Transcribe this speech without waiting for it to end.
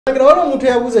Wano omuntu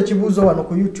yabuuza kibuuzo wano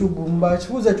ku YouTube mba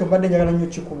kibuuzo ekyo mbadde njagala nnyo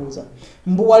kikubuuza.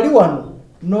 Mbu wali wano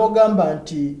n'ogamba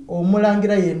nti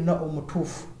Omulangira yenna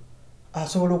omutuufu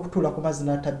asobola okutuula ku mazzi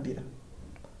n'atabbira.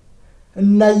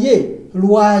 Naye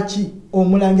lwaki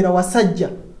Omulangira Wasajja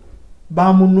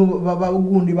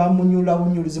bagundi bamunyula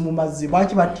bunyulizi mu mazzi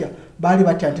baki batya bali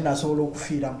batya nti nasobola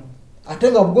okufiiramu.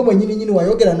 Ate nga bugwe nyini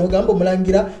wayogera n'ogamba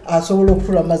Omulangira asobola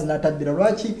okutuula mu mazzi n'atabbira.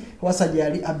 Lwaki Wasajja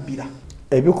yali abbira?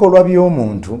 Ebikolwa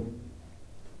by'omuntu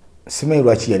simanyi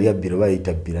lwaki yali abbira oba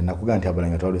yitabbira. Nakugamba nti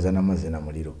Abalangira twalweza n'amazzi na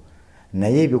muliro.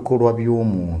 Naye ebikolwa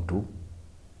by'omuntu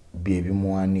bye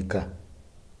bimwanika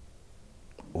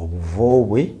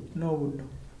obuvoobwe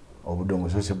obudongo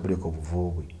sose buleka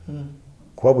obuvoobwe.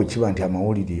 Kuba bwe kiba nti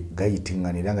amawulire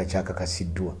gayitinganira nga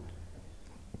kyakakasiddwa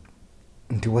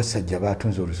nti Wasajja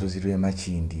batunze olusozi lw'e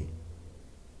Makindi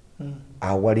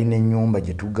awali n'ennyumba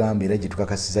gye tugamba era gye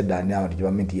tukakasiza ddala n'abantu gye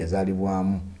bamenti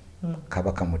yazaalibwamu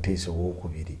Kabaka Muteesa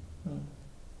owookubiri.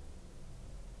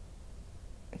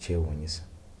 Kyewuunyisa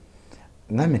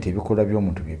ngambye nti ebikolwa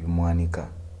by'omuntu bye bimwanika.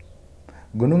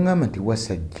 Guno ngamba nti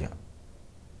Wasajja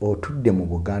otudde mu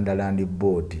Buganda Land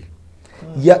Board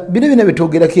bino byonna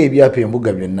byetwogerako ebyapa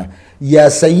embuga byonna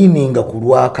yasayininga ku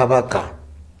Lwakabaka.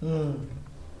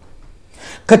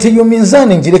 Kati eyo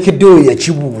minzaani ngirekeddeyo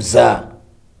yakibuuza.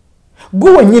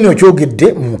 Gwe wennyini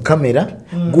okyogedde mu kamera,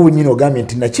 gwe wennyini ogambye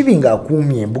nti Nakibinge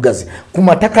akuumye embuga ze ku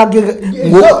mataka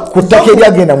ku ttaka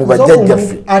eryagenda mu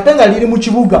bajjajjaffe. Ate nga liri mu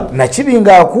kibuga.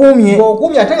 Nakibinge akuumye.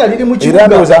 Okuumye ate nga liri mu kibuga. Era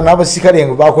ndowooza n'abasirikale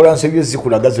ngo bakola nsobyo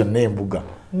zikulaga zonna embuga.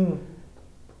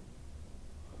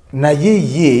 Naye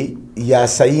ye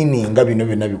yasayininga bino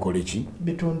byonna bikole ki?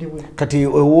 Bitundibwe. Kati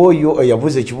oyo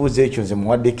yavuze ekibuuzo ekyo nze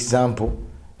muwadde example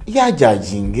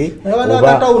yajajinge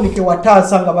oba tawunike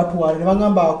wataasa nga batwale ne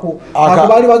bagamba ako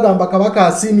bali bagamba Kabaka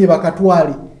asiimye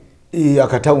bakatwale.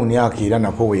 Akatawuni akiira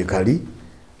nako weekali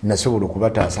nasobola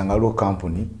okubataasa nga lo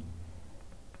company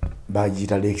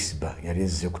bagiyita Lexba yali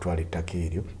ezze kutwala ettaka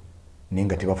eryo naye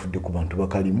nga tebafudde ku bantu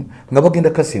bakalimu nga bagenda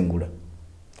kasengula.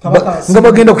 Nga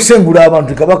bagenda kusengula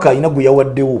abantu Kabaka alina gwe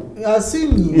yawaddewo.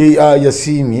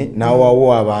 Yasiimye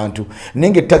n'awaawo abantu.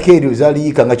 Naye ng'ettaka eryo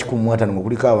zaaliyiika nga 15 nga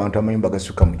kuliko abantu amayumba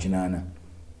gasukka mu 8.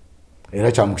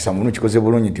 Era kyamukisa muno kikoze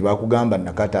bulungi nti bakugamba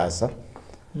nakataasa.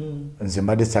 Nze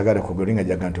mbadde saagala kugula nga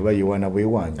jaga nti oba yeewaana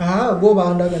bwewaanya. Bo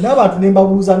bandaga n'abantu ne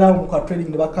mbabuuza nawe mu katrading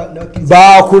ne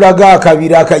bakulaga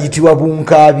akabira akayitibwa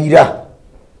Bunkaabira.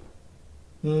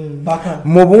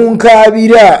 Mu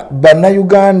Bunkaabira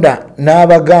Bannayuganda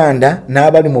n'Abaganda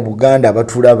n'abali mu Buganda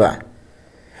abatulaba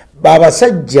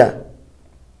babasajja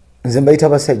nze mbayita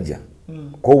basajja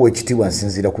kowe ekitiibwa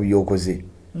nsinziira ku byokoze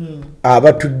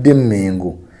abatudde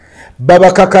Mmengo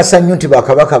babakakasa nnyo nti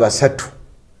bakabaka basatu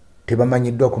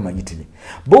tebamanyiddwa ku mayitire.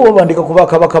 Bo babandika ku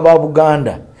Bakabaka Bwa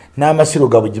Buganda n'amasiro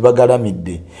gaabwe gye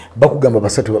bagalamidde bakugamba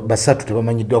basatu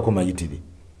tebamanyiddwa ku mayitire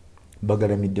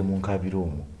bagalamidde mu Nkaabira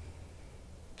omwo.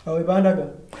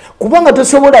 Kubanga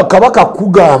tosobola Kabaka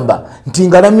kugamba nti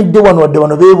ngalamidde wano wadde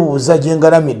wano beebuuza gye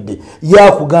ngalamidde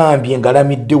yakugambye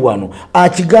ngalamidde wano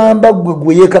akigamba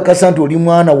gwe yeekakasa nti oli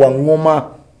mwana wa ngoma.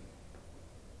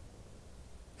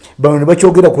 Bano ne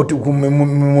bakyogera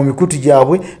mu mikuti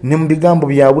gyabwe ne mu bigambo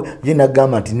byabwe ye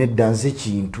nagamba nti nedda nze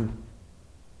kintu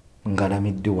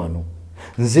ngalamidde wano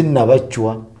nze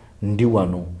nabacwa ndi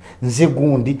wano nze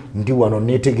gundi ndi wano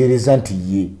neetegereza nti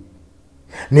ye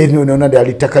Nino nonade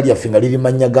alitaka lyaffe nga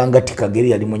lirimannyaga nga Kagere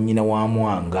yali munnyina wa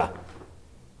Mwanga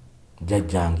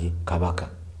jjajjange Kabaka.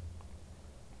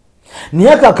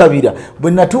 Niye Kakabira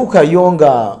bwe natuuka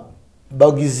yonga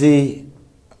bagize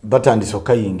batandise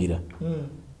okayingira.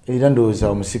 Era ndowooza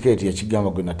omusiketi yakigamba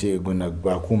gwe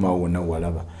nakuuma wonna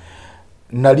walaba.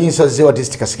 Nali nsazeewo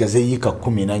ati kasigaze yiika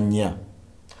 14.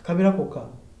 Kabira kokka.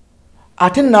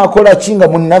 Ate naakola kinga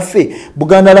munnaffe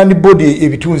Buganda Land Board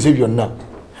ebitunze byonna.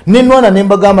 Nenwana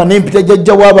nembagamba nempita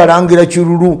jjajja w'Abalangira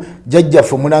Kirulu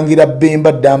jjajjaffe Omulangira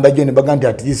Bemba Ddamba jo ne bagamba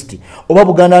at least oba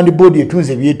Buganda Land Board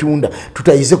etunze byetunda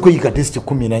tutayize ko yika test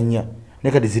 14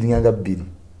 ne kati zirinyanga 2.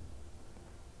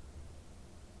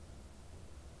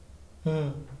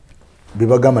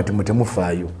 Bibagamba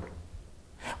temufaayo.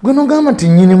 Gwe nogamba nti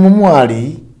nnyini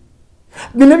mumwali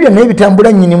bino byonna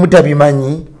ebitambula nnyini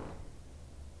mutabimanyi.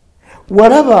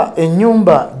 Walaba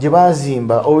ennyumba gye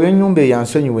bazimba oyo ennyumba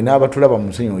eyansonyiwe n'abatulaba mu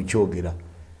nsonyi okyogera.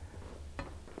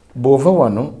 Bw'ova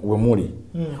wano we muli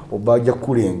obajja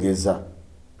kulengeza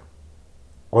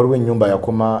waliwo ennyumba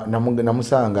yakoma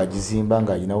namusanga agizimba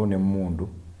ng'alinawo n'emmundu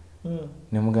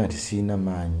nemugamba nti siina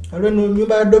maanyi. Waliwo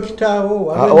ennyumba ya dokitaawo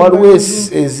waliwo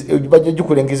bajja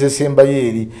gikulengeza esembayo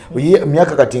eri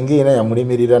emyaka kati ng'ena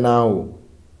yamulemerera naawo.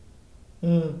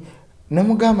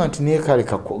 namugamba nti naye kale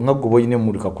nga gwe boyine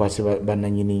mulika kwase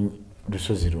bananyini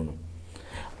lusozi luno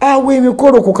awo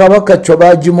emikolo ku kabaka cyo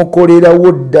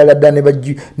bagimukolerawo ddala dda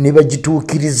ne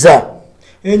bagituukiriza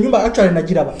enyumba actually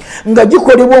nagiraba nga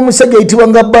gikolebwa omusajja ayitibwa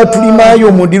nga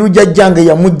Batulimaayo Mudiru jjajjange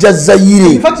yamujja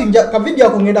Zaire. In fact ka video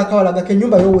akongenda kawalaga ke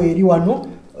nyumba yo eri wano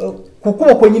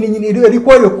kukuba kwe nyini eri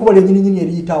kwayo kuba le nyini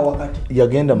eri yitawo wakati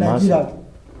yagenda maaso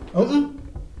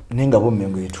nenga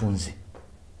bommengo etunze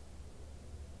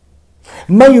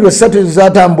mayiro 3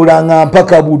 zatambulanga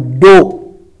mpaka Buddo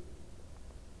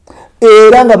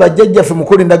era nga bajjajjaffe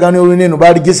mukole endagaano y'oluneno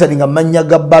baaligesalinga mannya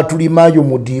ga Batulimaayo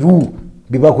Mudiru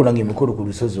bibakolanga emikolo ku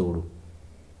lusozi olwo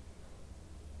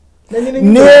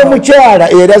ne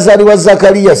mukyala era zaaliwa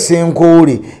Zakariya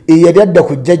Senkoole eyali adda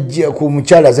ku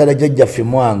mukyala zaala jjajjaffe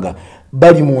Mwanga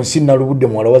bali mu nsi Nalubudde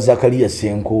muwala wa Zakariya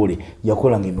Senkoole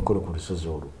yakolanga emikolo ku lusozi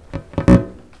olwo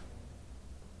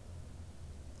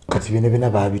kati bino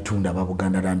baabitunda aba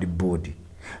Buganda Land Board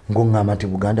ng'oŋŋamba nti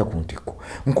Buganda ku ntikko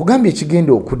nkugambye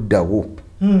ekigenda okuddawo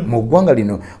mu ggwanga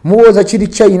lino muwooza kiri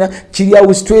China kiri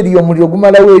Australia omuliro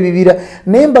gumalawo ebibira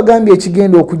naye mbagambye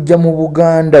ekigenda okujja mu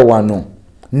Buganda wano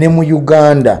ne mu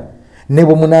Uganda ne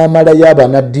bwe munaamalayo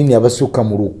abanaddiini abasukka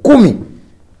mu 1000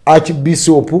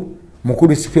 Archbishop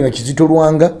mukulu Sipena Kizito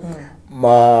Lwanga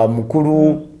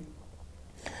mukulu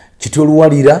Kityo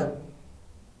Luwalira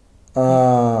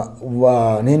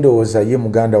nendowooza ye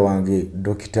muganda wange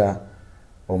Dr.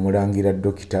 Omulangira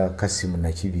Dr. Kasimu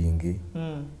Nakibinge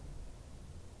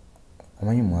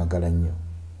amanyi mwagala nnyo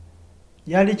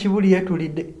yali kibuli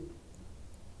yetulidde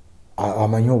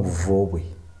amanyi obuvo bwe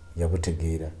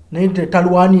yabutegeera naye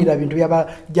talwanira bintu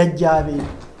byabajjajjaabe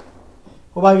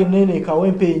oba nene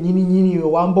kawempe nyini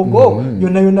wambogo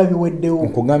yonna biweddewo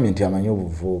nkugambye nti amanyi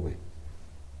obuvo bwe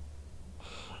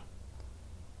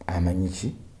amanyi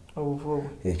ki obuvo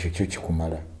bwe ekyo kyo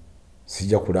kikumala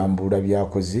sijja kulambula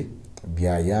byakoze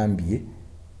byayambye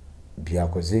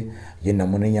byakoze ye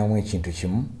namunenyamu ekintu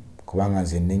kimu kubanga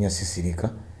nze nnenya sisirika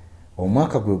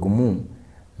omwaka gwe gumu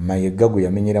Mayega gwe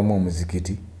yamenyeramu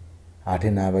omuzikiti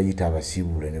ate n'abayita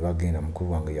abasiibule ne bagenda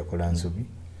mukulu wange yakola nsobi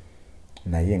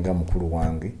naye nga mukulu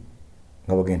wange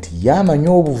nga bagenda nti yamanyi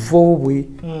obuvo bwe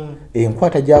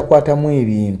enkwata gyakwatamu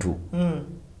ebintu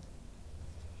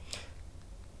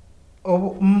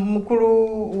mukulu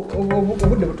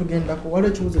obudde butugendako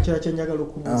waliwo ekibuuzo kirala kyenjagala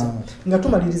okubuuza nga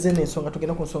tumalirize n'ensonga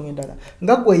tugenda ku nsonga endala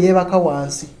nga gwe yeebaka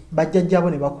wansi bajjajjabo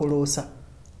ne bakoloosa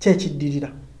kyekiddirira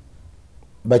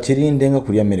bakirinde nga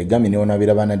kulya mmere gambye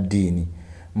newonabeera banaddiini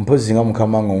mpozi nga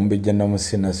mukama nga omumbejja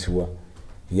namusenasiwa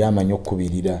yamanyi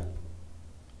okukubirira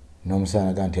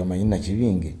n'omusaanaga nti amanyi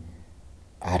Nakibinge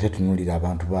ate tunuulira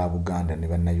abantu ba Buganda ne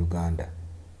bannayuganda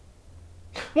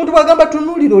muntu bwagamba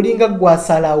tunuulira olinga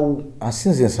gwasalawo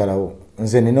asinze ensalawo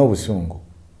nze nina obusungu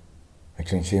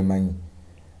ekyo nkyemanyi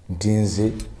nti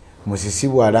nze musisi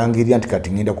bw'alangirira nti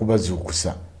kati ngenda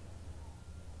kubazuukusa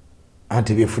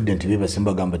anti beefudde nti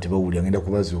bebasimba gamba tebawulira ngenda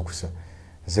kubazuukusa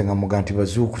nze nga muga nti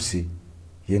bazuukuse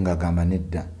ye ng'agamba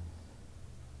nedda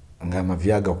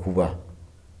ng'amavya gakuba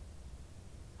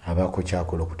abaako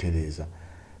kyakola okutereeza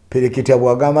pereketya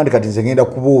bw'agamba nti kati nze ngenda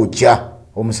kubookya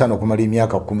omusana okumala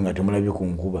emyaka 10 nga temulabye ku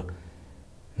nkuba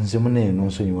nze munene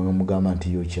n'onsonyiwa nga mugamba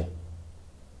nti yokya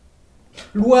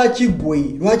lwaki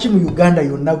mu Uganda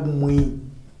yonna gumwe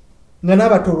nga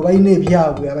n'Abatooro balina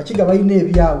ebyabwe Abakiga balina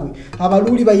ebyabwe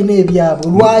Abaluuli balina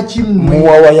ebyabwe lwaki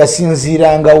muwawa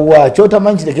yasinziiranga wa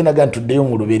kyotamanyi kireke naga ntuddeyo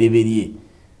mu lubereberye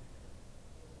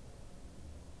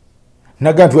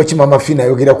naga nti lwaki Mama Fina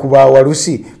ayogera ku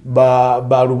bawalusi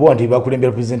balubowa nti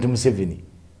bakulembera President Museveni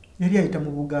yali ayita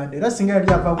mu Buganda era singa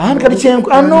yali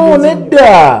ava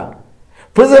nedda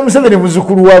President Museveni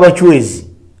muzukulu w'abachwezi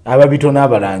ababito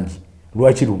n'abalangi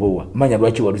lwaki Lubowa manya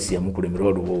lwaki Walusi yamukulembera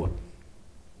wa Lubowa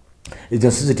ezo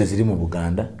nsi teziri mu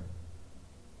Buganda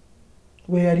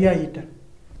we yali ayita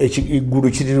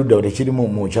ekigulu kiri ludda tekiri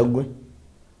mu Kyaggwe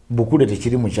Bukule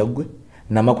tekiri mu Kyaggwe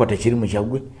Namakwa tekiri mu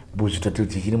Kyaggwe Buzuta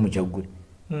tekiri mu Kyaggwe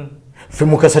ffe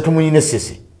Mukasa tumuyina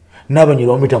Ssese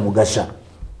n'Abanyoro bamuyita Mugasa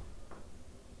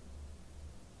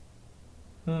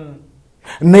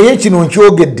naye kino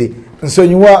nkyogedde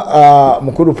nsonyiwa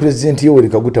mukulu President Yoweri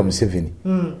Kaguta Museveni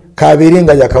kabeere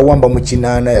nga yakawamba mu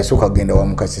kinaana yasooka agenda wa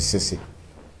Mukasa Ssese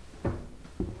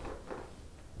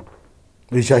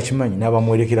ekyakimanyi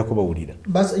n'abamwerekerako bawulira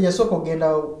yasooka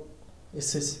ogenda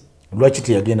Ssese lwaki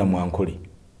teyagenda mu Ankole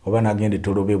oba n'agenda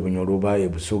Toloba Bunyoro oba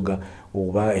Busoga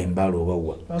oba Embala oba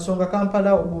wa nsonga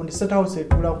Kampala obundi State House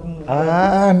etula ku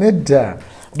nedda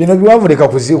bino biwavuleka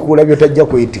kuziikuula byotajja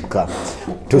kwetikka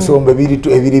tusomba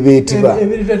ebiri beetiba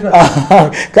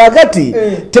kakati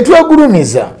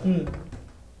tetwegulumiza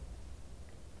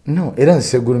no era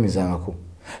nsegulumizangako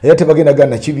era tebagenda gana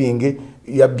Nakibinge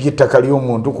yabbye ettaka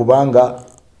ly'omuntu kubanga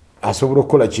asobola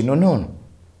okukola kino nono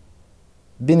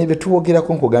bino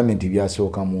betuwogerako nkugambye nti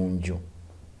byasooka mu nju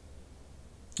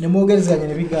nemwogerezanya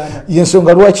ne bigaana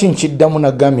y'ensonga lwaki nkiddamu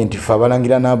nagambye nti ffe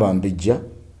abalangira n'abambejja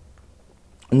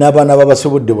n'abaana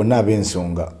babasobodde bonna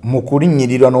ab'ensonga mu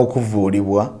kulinnyirirwa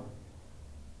n'okuvuulibwa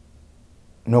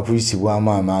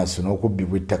n'okuyisibwamu amaaso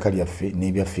n'okubbibwa ettaka lyaffe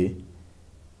n'ebyaffe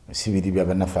si biri bya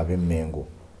bannaffe ab'emmengo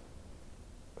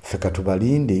ffe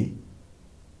katubalinde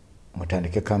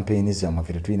mutandike kampeyini zammwe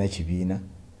ffe tetulina kibiina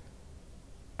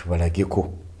tubalageko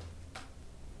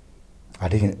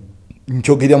ate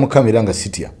nkyogerera mu kamera nga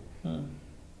sitya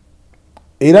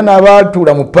era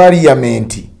n'abaatuula mu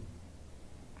pariyamenti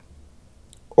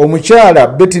omukyala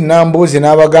Betty Nambooze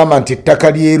n'abagamba nti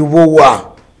ettaka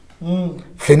ly'erubowa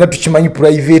ffenna tukimanyi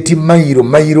private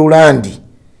mayiro landi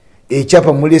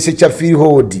ekyapa mulese kya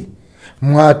freehold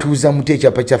mwatuuza muti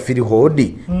ekyapa kya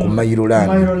freehold ku mayiro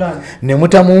landi ne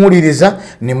mutamuwuliriza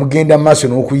ne mugenda maaso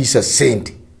n'okuyisa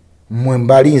ssente mmwe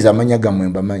mbalinza amanya gammwe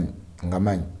mbamanyi nga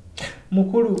manyi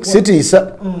mukulu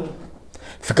sitiisa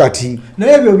fikati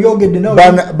naye ebyo byogedde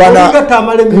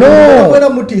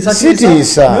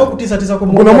sitiisa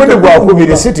guno mwene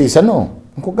gwakubire sitiisa no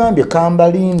nkugambye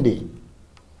kambalinde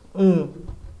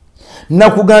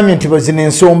nakugambye nti bazina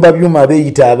ensomba byuma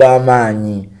beeyita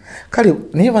ab'amaanyi kale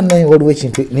naye bannaye waliwo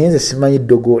ekintu naye nze simanyi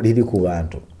ddogo liri ku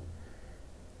bantu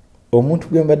omuntu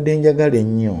gwe mbadde njagala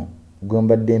ennyo gwe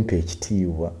mbadde mpa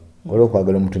ekitiibwa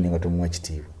olw'okwagala omuntu nga tomuwa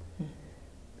kitiibwa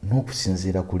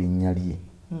n'okusinziira ku linnya lye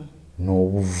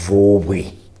n'obuvo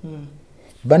bwe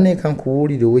banneeka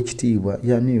nkuwulire ow'ekitiibwa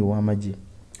yani ow'amagye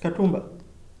Katumba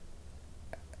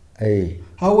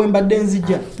hawe mbadde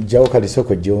nzija jawo kali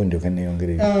soko jondo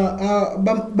kaneyongere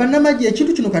bannamagye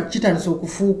ekintu kino kati kitandise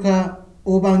okufuuka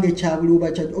obanga ekyabuli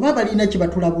oba balina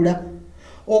kibatulabula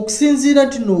okusinziira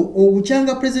nti no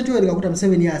obukyanga President Yoweri Kaguta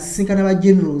Museveni asisinkana ba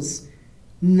generals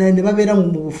ne babeera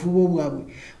mu bufubo bwabwe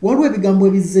waliwo ebigambo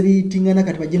ebizze biyitingana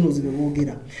kati ba generals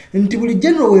beboogera nti buli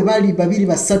general we bali babiri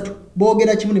basatu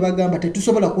boogera kimu ne bagamba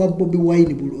tetusobola kuwa Bobi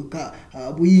Wine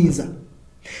buyinza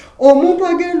omuntu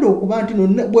agenda okuba nti no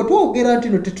bwe twogera nti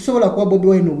no tetusobola kuwa Bobi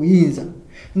Wine obuyinza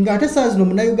ng'ate saa zino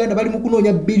Munnayuganda bali mu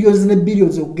kunoonya billions ne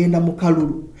billions okugenda mu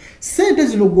kalulu sente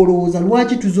zino golowooza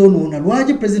lwaki tuzonoona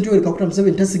lwaki President Yoweri Kaguta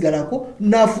Museveni tasigalako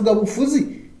n'afuga bufuzi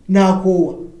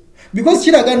n'akoowa because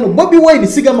kiraga no Bobi Wine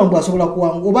sigamba mbu asobola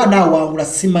kuwangula oba naawangula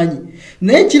simanyi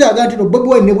naye kiraga nti no Bobi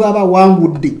Wine ne bw'aba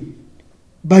awangudde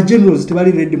ba generals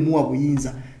tebali ready muwa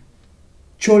buyinza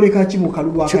kyoleka ki mu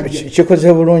kalulu akajja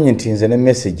kikoze bulungi nti nze ne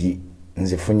message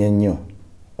nzifunye nnyo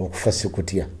okufa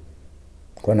sikutya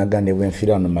kwa nagande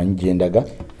bwenfira no manyi gyendaga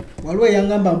waliwo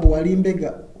yangamba mbu wali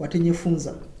mbega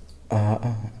watenyefunza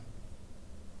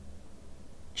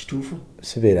kituufu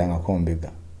sibeeranga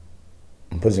kombega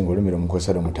mpozi ngolumira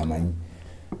omukosalo mutamanyi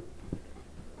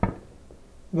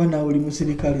bana oli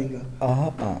musirikale nga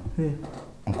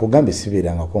nkugambe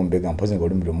sibeeranga kombega mpozi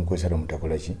ngolumira omukosalo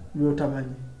mutakola ki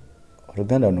byotamanyi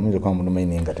oluganda luno muyinza kuba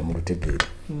mulumanyi nga temulutegeera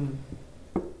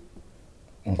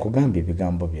nkugambye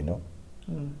ebigambo bino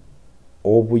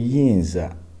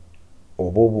obuyinza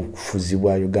oba obufuzi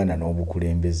bwa Uganda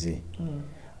n'obukulembeze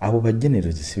abo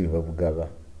bajenerals si babugaba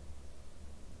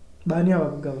bani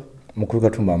ababugaba Mukulu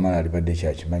Katumba Wamala alibadde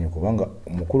kyakimanyi kubanga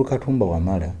Mukulu Katumba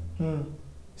Wamala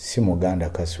si Muganda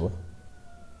Kaswa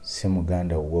si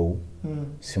Muganda Wow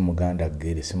si Muganda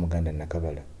Gere si Muganda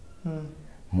Nakabala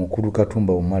Mukulu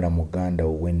Katumba Wamala Muganda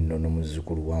Owenno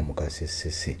n'omuzukulu wa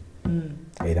Mukasese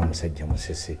era musajja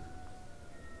musese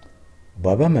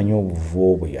baba manyi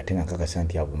obuvo bwe ate nga kakasa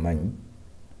nti abumanyi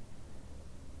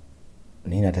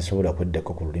nina atasobola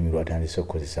kweddako ku lulimi lwatandise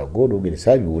okukozesa golwogere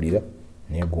saabiwulira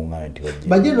naye guŋŋayo nti bajje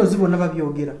bajenerals bonna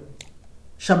babyogera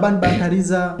Shaban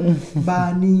Bantariza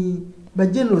bani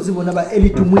bajenerals bonna ba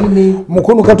Elitu Mwine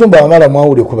Mukulu Katumba Wamala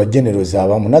mwawule ku bajenerals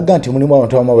abamu nagga nti mulimu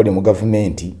abantu abamu bali mu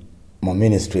gavumenti mu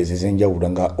ministries ez'enjawulo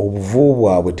nga obuvo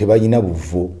bwabwe tebalina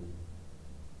buvo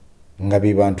nga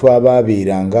be bantu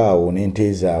abaabeeranga awo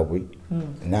n'ente zaabwe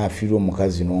n'afiirwa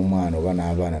omukazi n'omwana oba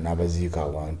n'abaana n'abaziika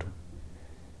abantu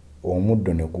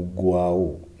omuddo ne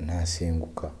guggwawo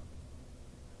n'asenguka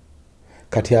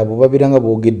kati abo babeeranga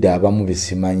boogedde abamu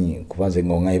besimanyi kubanze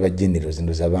ngaoŋŋayi ba generals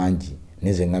ndoza bangi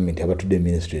neze ngambye nti abatudde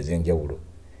ministry ez'enjawulo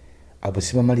abo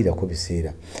sibamalirako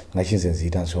biseera nga kinze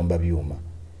nziyita nsomba byuma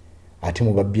ate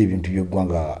mubabbye ebintu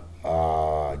by'eggwanga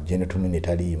gyenetumine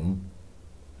taliimu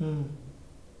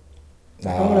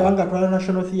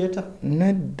National Theatre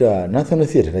nedda National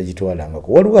Theatre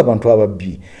tagitwalangako waliwo abantu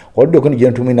ababbi waliddeko nti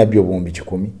gyenetumine nabbi obuwumbi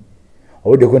 100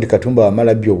 waliddeko nti Katumba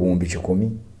Wamala bbi obuwumbi 100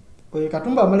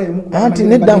 Katumba amala yemu anti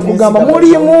nedda nkugamba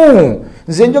mulimu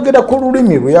nze njogera ku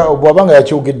lulimi bw'abanga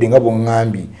yakyogedde nga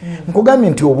bw'ŋŋambye nkugambye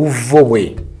nti obuvo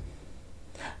bwe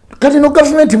kati no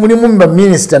gavumenti mulimu ba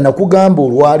minisita nakugamba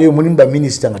olwaleero mulimu ba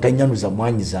minisita nga tanyanuza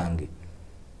mwanyi zange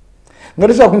nga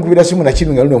tusobola kunkubira simu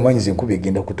Nakibinge Kuluno omwanyi ze nkuba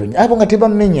egenda kutonya abo nga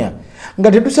tebamenya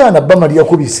nga tetusaana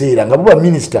bamalirako biseera nga bo ba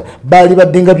minisita baali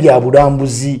badde nga bya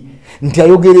bulambuzi nti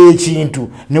ayogera ekintu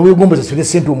ne weegomboza sole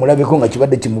ssente omulabeko nga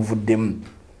kibadde kimuvuddemu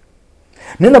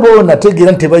naye nabo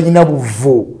nategeera nti tebalina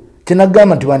buvo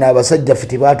kyenagamba nti bano abasajja ffe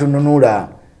tebaatununula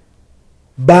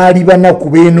baali banaku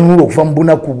beenunula okuva mu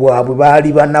bunaku bwabwe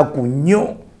baali banaku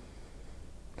nnyo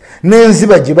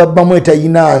n'enziba gye babbamu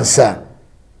etayina nsa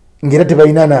ng'era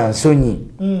tebalina na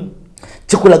nsonyi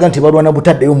kikulaga nti balwana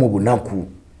butaddeyo mu bunaku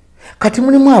kati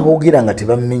mulimu aboogera nga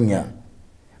tebamenya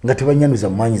nga tebanyanuza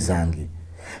mwanyi zange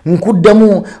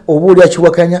nkuddamu oba oli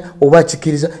akiwakanya oba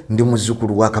akikiriza ndi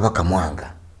muzzukulu wa Kabaka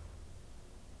Mwanga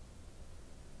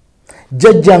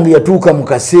jjajjange yatuuka mu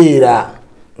kaseera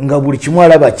nga buli kimu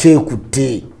alaba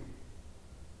kyekutte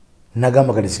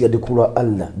nagamba kati sigadde kulwa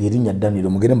Allah lyerinnya Daniel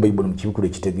mugende mu Bayibuli mu kibikulu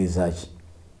ekitegeeza ki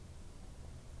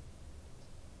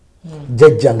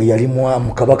jjajjange yali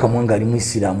mu Kabaka Mwanga ali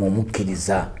muisiraamu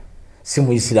omukkiriza si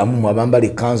muisiraamu mwabambala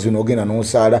ekkanzu n'ogenda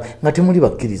n'osaala nga temuli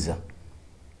bakkiriza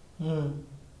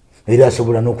era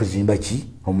asobola n'okuzimba ki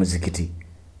omuzikiti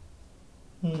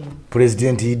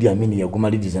Pulezidenti Idi Amin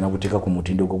yagumaliriza naguteeka ku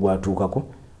mutindo gwo gwatuukako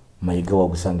Mayiga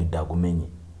wagusangidde agumenye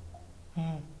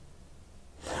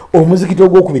omuzikiti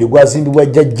ogwokubiri gwazimbibwa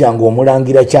jjajjange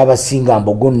Omulangira Kyabasinga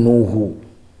Mbogo Nuhu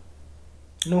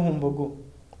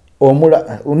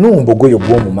Nuhu Mbogo yo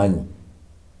gw'omumanyi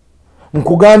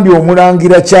nkugambye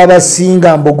Omulangira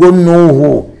Kyabasinga Mbogo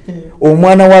Nuhu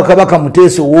omwana wa Kabaka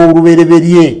Muteesa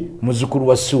ow'olubereberye muzzukulu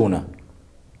wa Ssuuna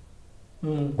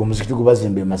omuzikiti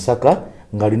gubazimba e Masaka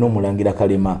ng'alina Omulangira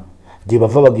Kalema gye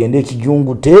bava bagenda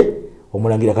ekijungute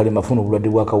Omulangira Kalema afuna obulwadde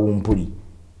bwa kawumpuli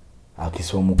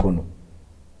akisa omukono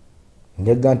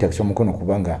njaga nti akisa omukono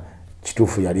kubanga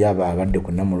kituufu yali abadde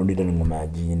ku Namulondi ddala ngoma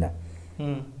agiina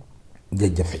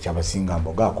jjajjaffe Kyabasinga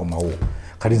Mbogo akomawo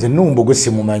kati nze Nuhu Mbogo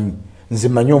simumanyi nze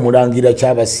manyi Omulangira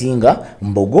Kyabasinga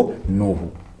Mbogo Nuhu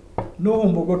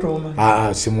Mbogo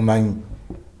tomumanyi simumanyi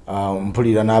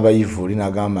mpulira n'abayivuuli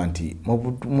n'agamba nti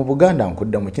mu Buganda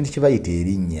nkuddamu kintu kibayita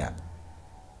erinnya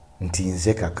nti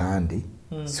nze kakandi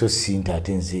so sinta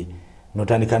ate nze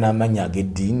notandika n'amannya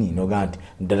ag'eddiini nogaa nti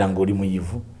ddala ng'oli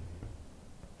muyivu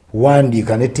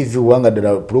wandiika ne TV wanga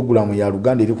ddala pulogulaamu ya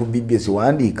Luganda eri ku BBS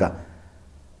wandiika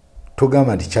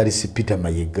togamba nti Charles Peter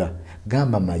Mayiga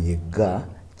gamba Mayiga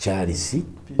Charles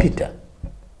Peter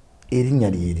erinnya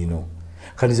lyerino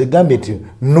kati nze gambe nti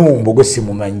Nuhu Mbogo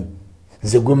simumanyi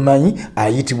nze gwe mmanyi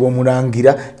ayitibwa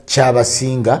Omulangira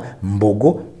Kyabasinga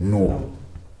Mbogo Nuhu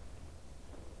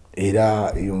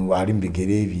era ali mu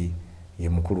bigere ebye ye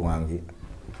mukulu wange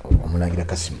Omulangira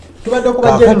Kasimu tubadde ku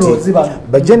bajenerals bano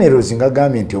bajenerals nga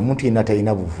gambye nti omuntu yenna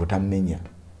talina buvu tammenya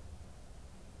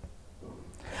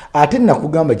ate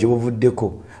nakugamba gye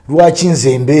buvuddeko lwaki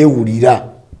nze mbeewulira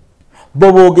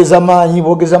bo boogeza maanyi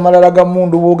boogeza malala ga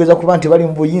mundu boogeza kuba nti bali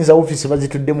mu buyinza ofiisi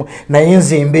bazituddemu naye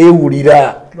nze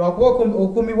mbeewulira lwakuba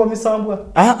okumibwa misambwa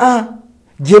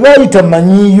gye bayita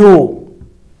manyiyo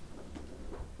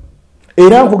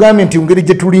era nkugambye nti ngeri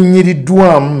gye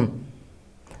tulinnyiriddwamu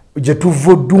gye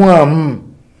tuvuddwamu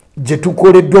gye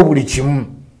tukoleddwa buli kimu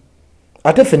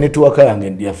ate ffe netuwaka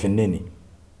yange yaffe nnene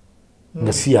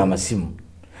nga si y'amasimu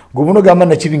gwe buno gamba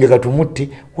Nakibinge katumutte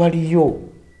waliyo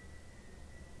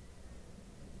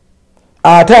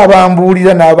ate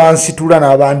abambuulira n'abansitula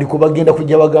n'abandiko bagenda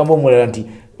kujja bagamba omulala nti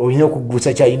olina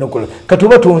okugusa kyalina okola kati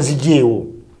oba tonzijeewo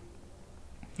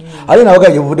ate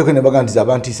nabagaa gye buvuddeko ne bagaa nti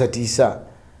abantiisatiisa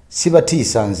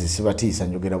sibatiisa nze sibatiisa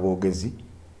njogera bwogezi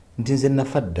nti nze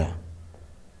nafa dda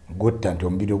gotta nti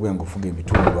omubiri ogwange ofuga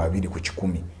ebitundu 2 ku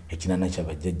 100 ekinana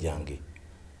kyabajjajjange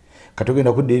kati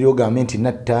ogenda kudda eri ogambe nti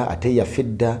natta ate yaffe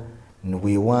dda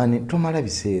nwewaane tomala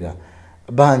biseera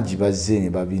bangi bazze ne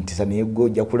babintisa naye gwe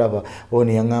ojja kulaba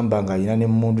ono yaŋŋamba nga alina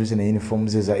n'emmundu ze ne uniform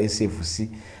ze za SFC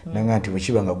nanga nti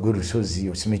bwekiba nga gwe lusozi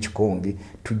osima ekikonge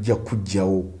tujja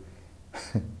kujjawo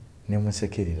ne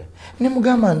musekerera ne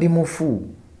mugamba ndi mufu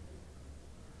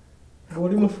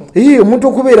omuntu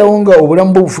okubeerawo nga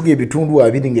obulamu bwe bufuga ebitundu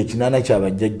 2 ng'ekinana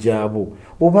kyabajjajjaabo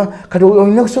oba kati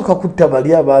olina kusooka kutta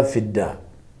bali abaafe dda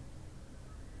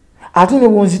ate ne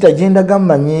bwonzita gyendaga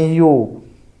mmanyiiyo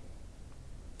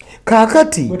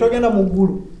kaakati wetogenda mu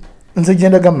ggulu nze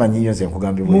gyendaga mmanyiiyo nze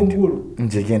nkugambye bwenti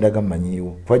nze gyendaga mmanyiiyo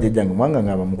kuba jjajjange mwanga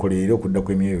nga bamukolerera okudda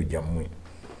kw'emyoyo gyammwe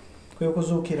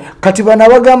kwekuzuukira kati bano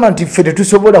abagamba nti ffe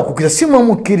tetusobola kukkiriza si mwe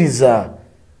mukkiriza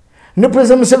ne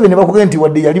President Museveni bakugenda nti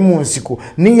wadde yali mu nsiko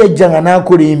niyajjanga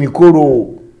n'akola emikolo.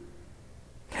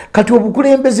 Kati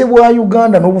obukulembeze bwa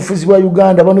Uganda n'obufuzi bwa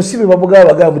Uganda bano si be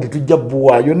bagamba nti tujja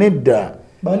buwaayo nedda.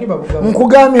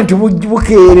 Nkugambye nti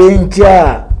bukeere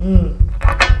nkya.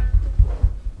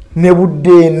 Ne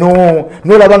budde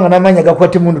n'olaba nga n'amaanyi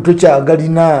gakwate mundu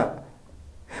tokyagalina.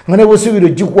 Nga ne bw'osuubira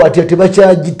ogikwatya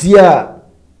tebakyagitya.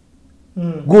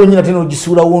 Gwonyina tena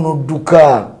ogisuulawo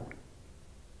n'odduka.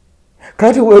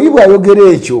 Kati wali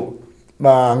bw'ayogera ekyo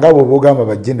nga bwe bogamba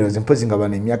bajjenderozi mpozi nga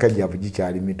bano emyaka gyabwe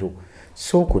gikyali mito.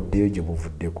 Sooka oddeyo gye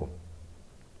buvuddeko.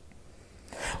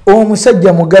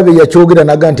 Omusajja Mugabe yakyogera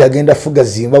naga nti agenda fuga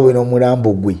Zimbabwe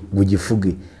n'omulambo gwe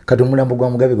gugifuge. Kati omulambo gwa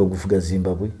Mugabe gufuga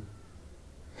Zimbabwe.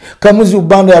 Kamuzi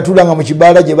Ubanda yatulanga mu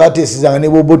kibaala gye bateesezanga ne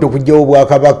Boboto kujjawo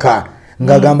Obwakabaka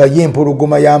ng'agamba ye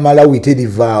empologoma ya Malawi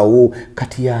terivaawo.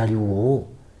 Kati yaliwo.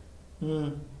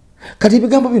 Kati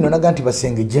ebigambo bino naga nti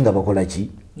basengejje nga bakola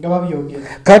ki? Nga babyogera.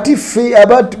 Kati ffe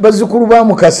bazzukulu ba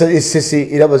Mukasa Essese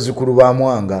era bazzukulu ba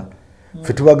Mwanga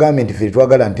ffe tubagambye nti ffe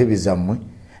twagala ntebe zammwe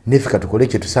neffe katukole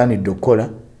kye tusaanidde okukola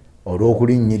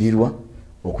olw'okulinnyirirwa,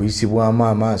 okuyisibwamu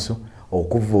amaaso,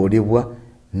 okuvoolebwa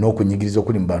n'okunyigiriza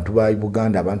okuli mu bantu ba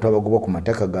Buganda, abantu abagobwa ku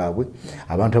mataka gaabwe,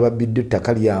 abantu ababbidde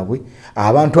ettaka lyabwe,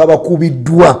 abantu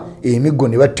abakubiddwa emiggo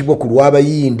ne battibwa ku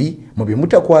lw'abayindi mu bye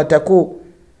mutakwatako.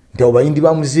 Nti abo bayindi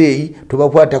ba muzeeyi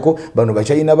tobakwatako, bano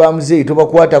Bachina ba muzeeyi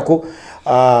tobakwatako.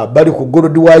 Bali ku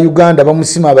golodi wa Uganda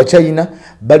bamusima Abachina,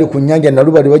 bali ku nnyanja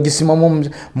Nalubaale bagisimamu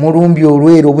mulumbi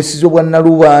olwero obusizo bwa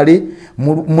Nalubaale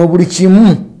mu buli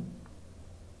kimu.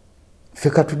 Ffe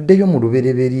katuddeyo mu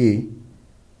lubereberye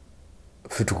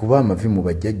ffe tukuba amavi mu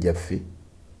bajjajjaffe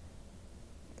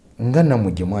nga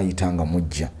nammwe gye mwayitanga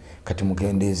mujja. Kati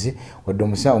mugendeeze wadde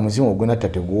omuzimu ogwena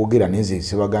tate gwogera nenze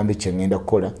sebagambe kye ngenda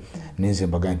kukola nenze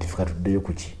mbaga nti ffe katuddeyo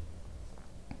ku ki?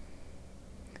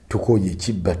 Tukoye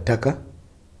ekibba ttaka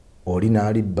oli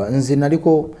n'alibba. Nze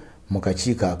naliko mu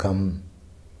kakiiko akamu.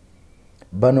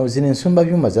 Bano zino ensumba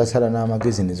byuma zasala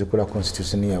n'amagezi ne zikola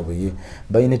constitution yaabwe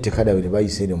balina etteka lyabwe lye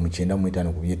bayiseere mu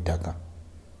 1955 ku by'ettaka.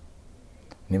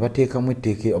 Ne bateekamu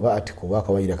etteeka oba atiko oba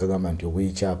akawaayiro akagamba nti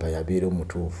obw'ekyapa yabeera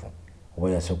omutuufu oba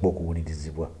yasooka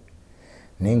okuwulirizibwa.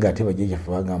 Naye ng'ate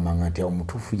bajjajjaffe bagambanga nti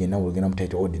omutuufu yenna bw'ogenda mu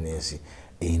title ordinance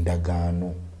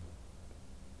endagaano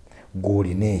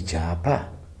gw'olina ekyapa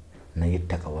naye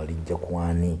ettaka walijja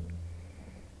kwani.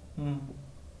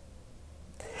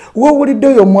 Wawulidde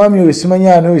oyo omwami oyo simanyi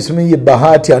ani oyo simanyi ye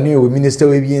Bahati ani oyo minisita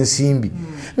w'ebyensimbi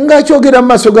ng'akyogera mu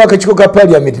maaso g'akakiiko ka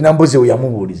Parliament Namboze we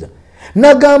yamubuuliza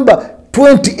n'agamba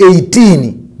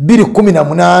 2018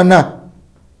 2018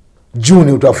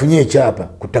 June twafunye ekyapa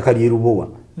ku ttaka ly'e Lubowa.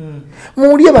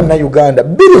 Muwulire bannayuganda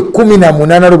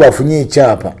 2018 lwe bafunye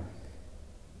ekyapa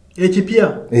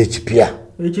ekipya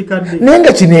naye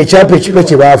nga kino ekyapa ekipya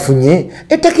kye baafunye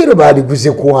ettaka eryo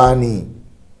baaliguze kwani?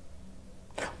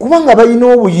 Kubanga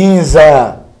balina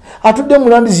obuyinza. Atudde mu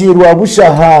landizi ye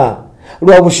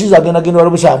Lwabushizi agenda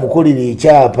Lwabushizi amukolera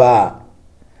ekyapa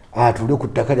atule ku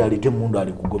ttaka lyalete mundu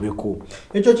ali kugobeko.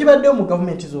 Ekyo kibadde mu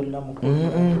gavumenti zonna mu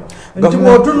nti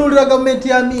bw'otunuulira gavumenti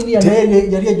ya Amini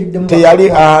yali ejuddemu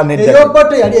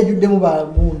eyobote yali ejuddemu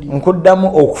bagundi.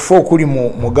 Nkuddamu okufa okuli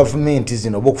mu gavumenti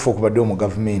zino oba okufa okubaddewo mu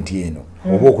gavumenti eno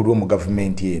oba okuliwo mu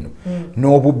gavumenti eno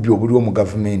n'obubbi obuliwo mu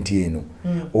gavumenti eno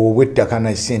obw'ettaka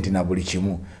na ssente na buli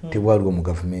kimu tebwaliwo mu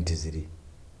gavumenti ziri.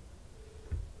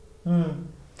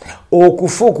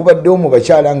 Okufa okubaddewo mu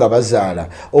bakyala nga bazaala,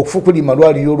 okufa okuli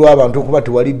malwaliro olw'abantu okuba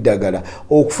tewali ddagala,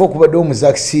 okufa okubaddewo mu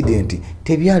accident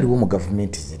tebyaliwo mu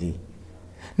gavumenti ziri.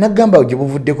 Nagamba gye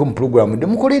buvuddeko mu programu de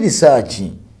mukole research.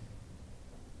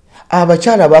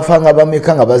 Abakyala bafanga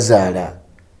bameka nga bazaala,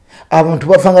 abantu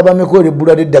bafanga bameka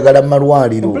ebbula ly'eddagala mu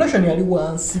malwaliro. Population yali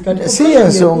wansi kati si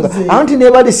ensonga anti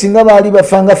ne bali singa baali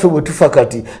bafanga ffe bwe tufa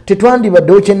kati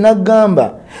tetwandibaddewo kye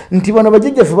nagamba nti bano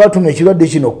bajjajjaffe baatuma ekirwadde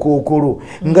kino Kkookolo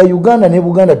nga Uganda ne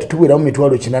Buganda tutuweramu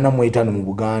 85 mu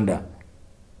Buganda.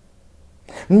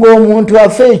 Ng'omuntu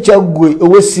afa ekyaggwe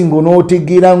ow'essingo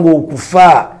n'otegeera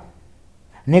ng'okufa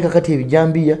naye kakati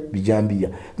ebijambiya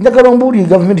njagala ombuulire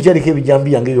gavumenti kyaliko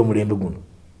ebijambiya ng'ey'omulembe guno.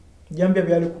 Jambia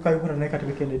byali ku Kayihura naye kati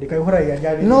bikendedde Kayihura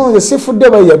yajali. No, sifudde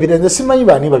bayabira nze simanyi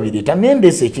baani babireta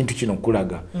nendeese ekintu kino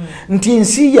nkulaga nti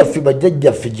ensi yaffe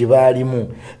bajjajjaffe gye baalimu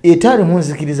etaalimu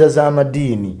nzikiriza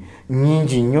z'amadiini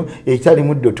nnyingi nnyo,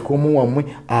 etaalimu .com wammwe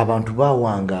abantu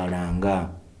baawangaalanga.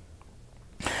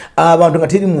 abantu nga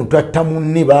teri muntu atta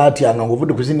munne baatyanga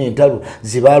ng'ovudde ku zino entalo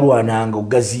zibalwananga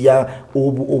ogaziya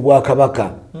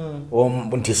obwakabaka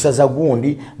nti essaza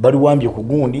gundi baliwambye ku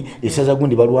gundi essaza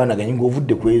gundi balwanaganye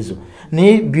ng'ovudde ku ezo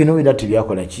naye bino era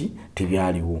tebyakola ki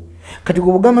tebyaliwo kati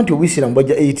gwe bugamba nti obuyisiramu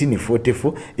bwajja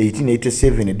 1844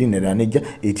 1887 eddiini eranejja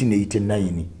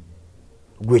 1889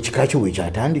 gwe ekika kyo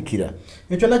wekyatandikira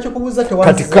ekyo nakyo kubuuza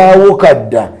kati kaawo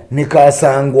kadda ne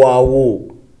kaasangwawo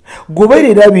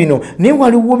goberera bino naye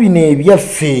waliwo bino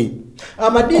ebyaffe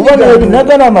kuba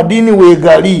nagana amadiini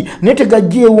weegali naye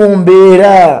tegajjeewo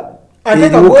mbeera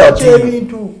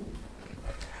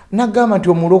nagamba nti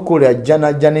omulokole ajja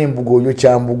najja n'embuga oyo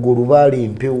kyambuga olubaala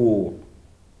empewo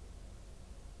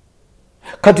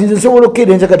kati nze nsobola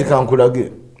okukeerenza kati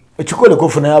kankulage ekikoleko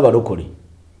ofunayo abalokole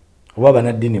oba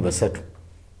abanaddiini basatu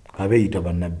abeeyita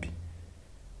bannabbi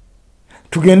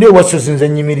tugende ewasozi nze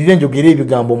nyimirire njogere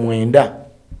ebigambo 9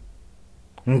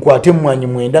 nkwate emmwanyi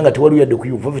 9 nga tewali yadde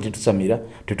kuyuva tetusamira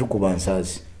tetukuba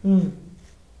nsaazi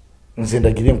nze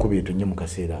ndagire enkuba etonye mu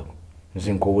kaseera ako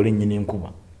nze nkowole nnyini enkuba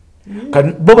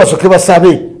bo basoke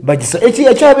basabe bagisa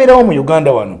ekyabeerawo mu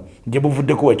Uganda wano gye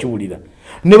buvuddeko wakiwulira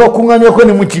ne bakuŋŋanyako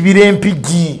ne mu kibira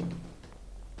empigi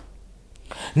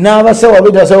n'abasawo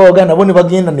abeetasawo Baganda bo ne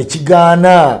bagenda ne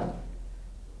kigaana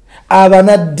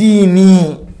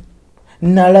abanaddiini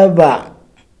nalaba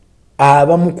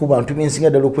abamu ku bantu b'ensinga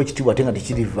ddala okwekitiibwa ate nga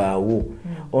tekirivaawo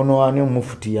ono ani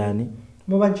omufuti yani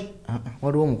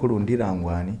waliwo omukulu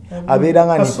ndirangwani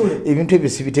abeeranga ni ebintu ebyo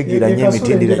sibitegeera nnyo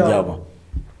emitendera gyabwe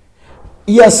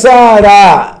yasaala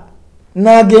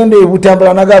n'agenda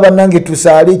ebutambula n'agamba nange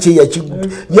tusaale kye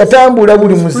yatambula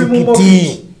buli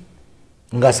muzikiti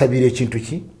ng'asabira ekintu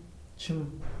ki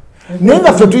naye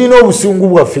nga ffe tulina obusungu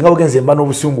bwaffe nga bugenze mba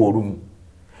n'obusungu olumu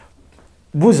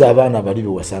buuza abaana bali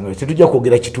bewasangayo tetujja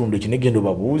kwogera kitundu ekyo negenda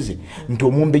obabuuze nti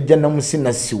omumbejja namusi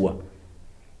nassiwa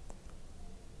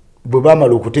bwe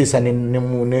baamala okuteesa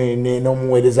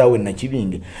n'omuweereza we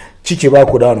Nakibinge kiki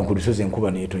baakola wano ku lusozi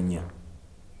enkuba neetonya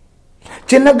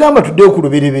kye nagamba tuddeyo ku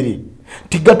luberebere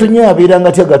ti gatonya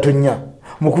abeeranga tya gatonya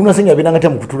mukulu Nsanja abeeranga tya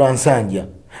mukutula Nsanja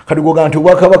kati gwoga nti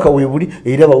obwakabaka weebuli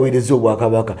era baweereza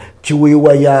obwakabaka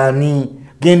kiweewa yaani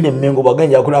genda emmengo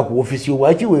baganja akola ku ofisi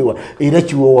obwakiweewa era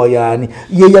kiweewa yaani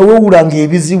ye yawewulanga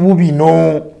ebizibu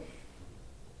bino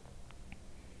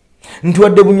nti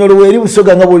wadde Bunyolo weeri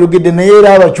Busoga nga bw'oyogedde naye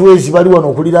era abachwezi bali wano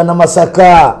okuliraana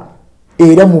Masaka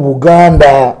era mu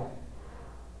Buganda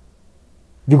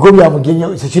bigo bya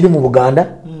mugenyi sekiri mu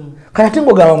Buganda kati ate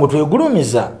ng'ogamba ngu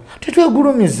twegulumiza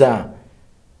tetwegulumiza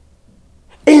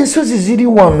ensozi ziri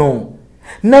wano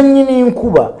nannyini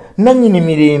nkuba nannyini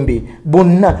mirembe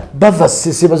bonna bava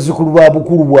ssese bazzukulu ba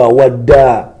bukulu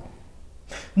bwawadda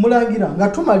Mulangira nga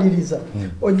tumaliriza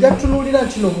ojja tunuulira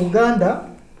nti no Buganda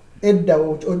edda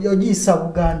ogiyisa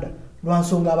Buganda lwa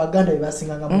nsonga Abaganda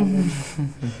bebasinganga mu bungi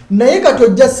naye kati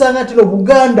ojja ssanga nti no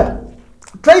Buganda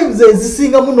tribes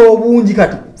ezisinga muno obungi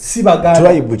kati si Baganda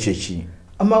tribe kyeki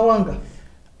amawanga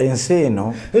ensi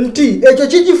eno nti ekyo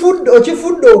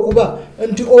okifudde okuba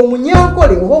nti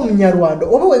omunyankole oba omunyarwanda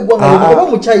oba weggwanga oba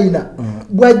mu China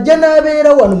bw'ajja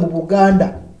n'abeera wano mu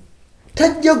Buganda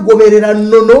tajja goberera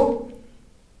nnono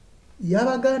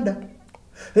y'Abaganda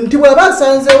nti bw'aba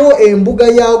asanzeewo embuga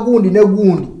ya gundi ne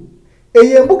gundi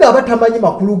eyo embuga aba tamanyi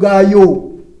makulu gaayo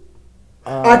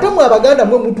ate mwe Abaganda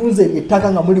mwe mutunze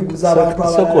eby'ettaka nga muliguza abantu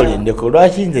abalala sokolendeko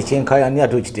lwaki nze kyenkayani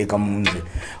ate okiteeka mu nze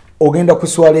ogenda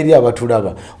kuswala eri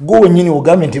abatulaba gwe wennyini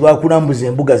ogambye nti bakulambuza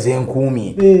embuga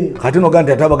z'enkuumye kati nogamba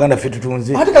nti ate Abaganda ffe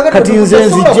tutunze kati nze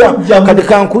nzijja kati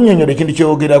kankunnyonnyola ekintu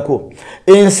kyeyogerako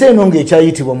ensi eno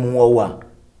ng'ekyayitibwa muwawa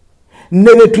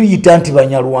ne be tuyita nti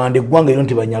Banyarwanda eggwanga eryo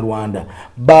nti Banyarwanda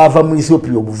baava mu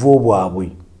Ethiopia obuvo bwabwe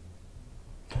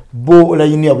bo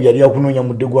layini yabwe yali yakunoonya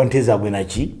mudde gwa nte zaabwe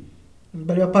naki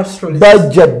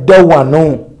bajja dda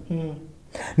wano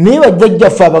naye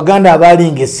bajjajjaffe Abaganda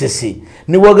abaalinga essese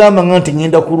ne wagamba nga nti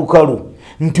ngenda ku lukalu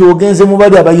nti ogenze mu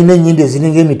bali abalina ennyinda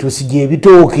eziringa emituusi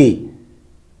gy'ebitooke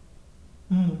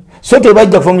so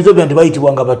tebajja kufa mu Ethiopia nti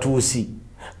bayitibwanga batuusi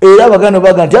era Abaganda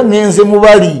baga nti angenze mu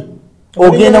bali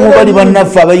ogenda mu bali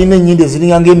bannaffe abalina ennyinda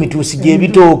eziringa ng'emituusi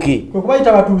gy'ebitooke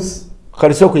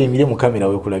kale sooka oyimire mu kamera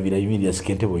weekulabira yimirira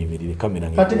sikente bw'oyimirire kamera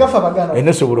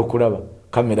ena osobola okulaba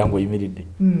kamera ng'oyimiridde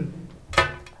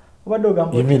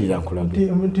yimirira nkulage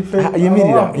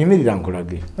yimirira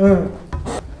nkulage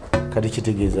kati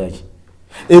kitegeeza ki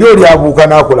era oli abuuka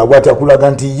n'akola bw'ati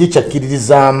akulaga nti ye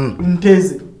kyakkiririzaamu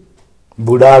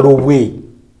bulaalo bwe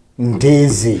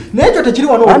nteeze naye ekyo tekiri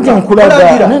wano anti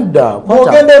nkulaga nedda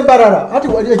ogenda Embarara ati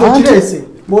ekyo kirese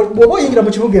bw'oba oyingira mu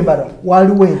kibuga Embarara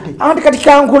waliwo ente anti kati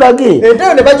kankulage ente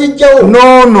yo ne bagijjawo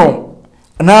noono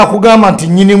nakugamba nti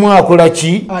nyinimu akola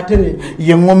ki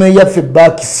ye ngome yaffe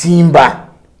bakisimba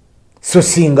so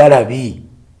singalabi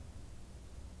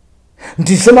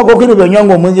nti semakokero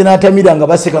byanyanga omwenje natamira nga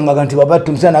basekanga nti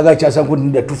babatu msana agakyasa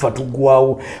nkuti tufa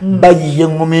tugwawo bayiye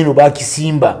ngome eno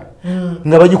bakisimba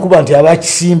nga bagikuba nti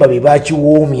abakisimba be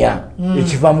bakiwoomya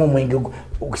ekivamu omwenge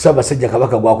Ssaabasajja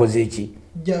Kabaka gwakoze eki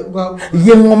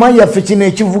ye ngoma yaffe kino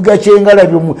ekivuga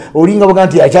kyengalabi olinga boga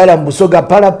nti akyala mu busoga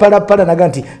pala naga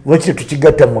nti wakite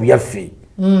tukigatta mu byaffe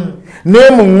ne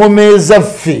mu ngoma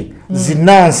ezaffe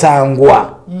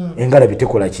zinansangwa engalabi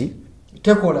tekola ki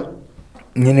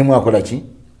nyinimu akola ki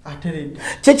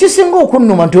kyekisinga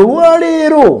okunnuma nti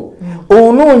olwaleero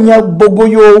onoonya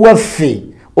bogoyo waffe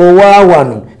owa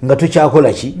wano nga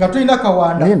tukyakola ki nga tulina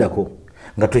kawanda nendako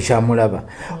nga tukyamulaba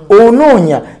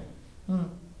onoonya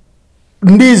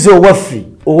ndizo waffe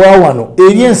owa wano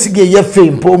eri ensigo eyaffe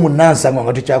empoomu nansangwa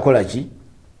nga tukyakola ki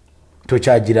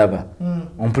tokyagiraba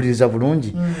ompuliriza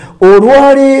bulungi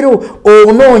olwaleero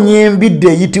onoonya embidde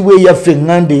eyitibwa eyaffe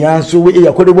eŋŋanda eyansowe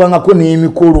eyakolebwangako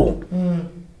n'emikolo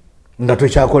nga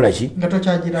tokyakola ki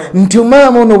nti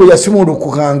maama ono bwe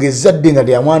yasimulukukanga ezzadde nga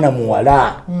lya mwana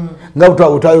muwala nga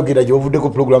butwayogera gyobuvuddeko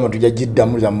puroguramu tujja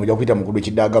giddamu ja kuyita mukulu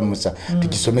kiddaga musa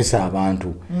tukisomesa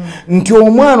abantu nti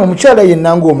omwana omukyala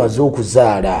yenna ng'omaze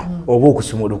okuzaala oba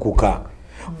okusumulukuka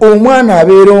omwana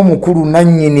abeera omukulu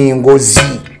nannyini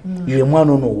engozi ye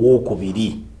mwana ono owokubiri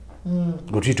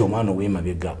gwe tuyita omwana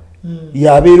ow'emabega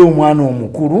yabeera omwana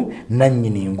omukulu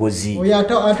nannyini engozi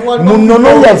mu nnono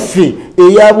yaffe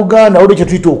eya Buganda olwo kye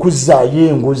tuyita okuzzaayo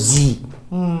engozi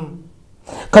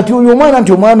kati oyo omwana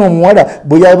nti omwana omuwala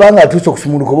bwe yabanga atuuse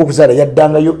okusumuluka oba okuzaala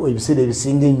yaddangayo ebiseera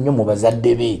ebisinga ennyo mu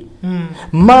bazadde be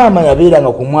maama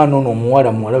yabeeranga ku mwana ono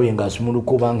omuwala muwala we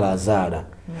ng'asumuluka oba ng'azaala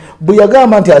bwe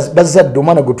yagamba nti bazadde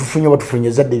omwana gwe tufunye oba tufunye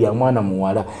ezzadde lya mwana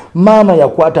muwala maama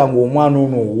yakwatanga omwana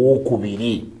ono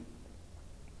owokubiri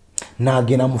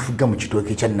n'agenda mufuga mu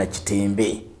kitooke kya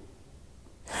Nakitembe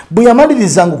bwe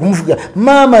yamalirizanga okumufuga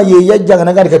maama ye yajjanga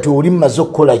naga kati oli mmaze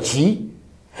okukola ki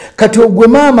kati ogwe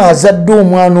maama azadde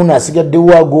omwana ono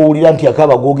asigaddewo agowulira nti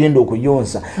akaaba gogenda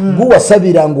okuyonsa gwe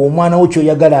wasabiranga omwana wo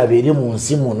kyoyagala abeere mu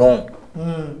nsi muno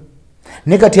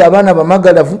ne kati abaana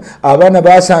bamagalavu abaana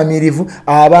basaamirivu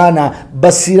abaana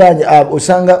basiranye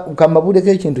osanga kamabuleko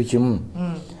ekintu kimu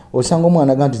osanga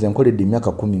omwana aga nti ze nkoledde emyaka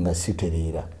 10 nga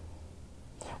sitereera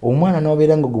omwana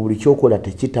n'obeera nga buli kyokola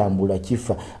tekitambula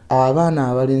kifa abaana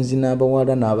abalenzi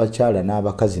n'abawala n'abakyala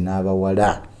n'abakazi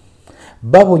n'abawala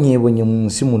babonyeebonye mu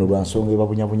nsi muno lwa nsonga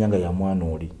ebabonyabonya nga ya mwana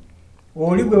oli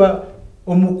gwe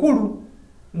omukulu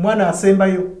mwana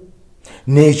asembayo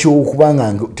n'ekyokubanga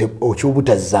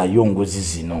ekyobutazaayo ngozi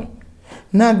zino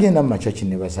n'agenda mu makyaki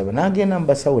ne basaba n'agenda mu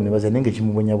basawo ne baza naye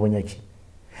ng'ekimubonyabonya ki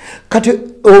kati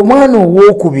omwana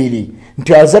owokubiri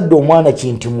nti azadde omwana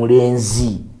kinti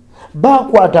mulenzi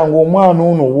bakwatanga omwana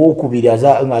ono owokubiri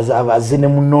azze ne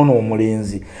munono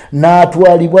omulenzi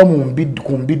n'atwalibwa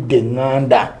ku mbidde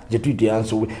eŋŋanda gye tuyita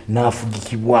yansowe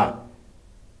n'afugikibwa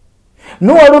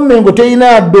nowali omengo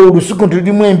terina adde olusuku nti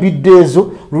lulimu embidde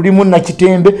ezo lulimu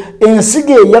Nakitembe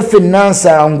ensigo eyaffe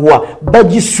nansangwa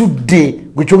bagisudde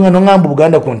gwe kyongano ŋŋamba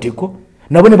Buganda ku ntiko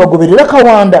nabo ne bagoberera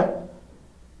kawanda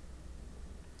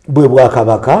bwe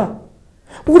Bwakabaka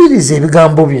wuliriza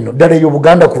ebigambo bino ddala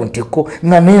ey'Obuganda ku ntiko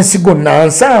nga n'ensigo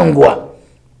nansangwa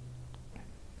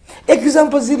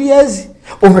example ziri ezi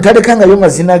ono talekangayo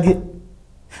mazina ge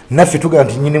naffe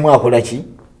tugamba nti nyinimu akola ki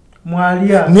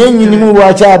naye nyinimu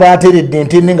lwaki aba ateredde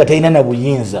entende nga talina na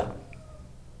buyinza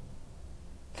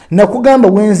nakugamba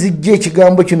wenzijja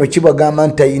ekigambo kino kibagamba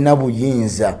nti talina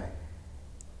buyinza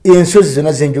ensozi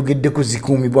zonna zenjogedde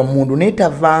kuzikuumibwa mundu naye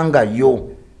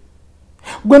tavangayo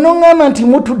gwe noŋŋamba nti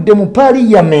mutudde mu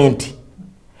parliament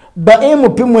ba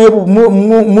MP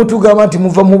mutugamba nti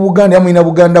muva mu Buganda yamulina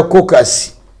Buganda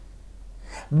caucus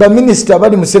ba minister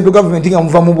bali mu central government nga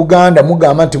muva mu Buganda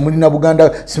mugamba nti mulina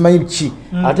Buganda simanyi ki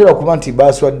ate bakuba nti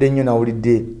baswadde nnyo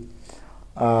nawulidde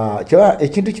kya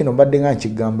ekintu kino mbadde nga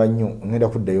nkigamba nnyo ngenda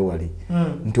kuddayo wali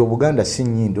nti Obuganda si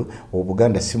nnyindo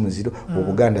Obuganda si muziro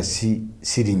Obuganda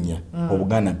si linnya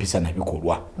Obuganda mpisa na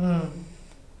bikolwa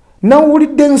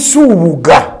nawulidde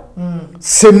nsuubuga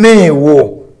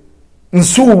semeewo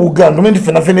nsuubuga ndomenti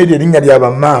fenafena eri erinnya lya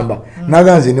bamamba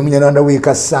naganze ndi munyananda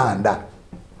w'ekasanda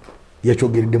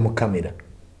yakyogeredde mu kamera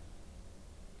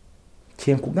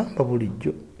kyenkugamba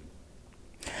bulijjo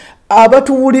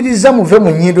abatuwuliriza muve mu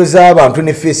nnyindo z'abantu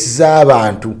ne feesi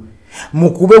z'abantu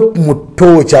mukube mu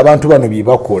ttooki abantu bano bye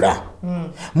bakola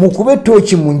mukube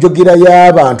ttooki mu njogera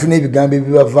y'abantu n'ebigambo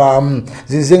ebibavaamu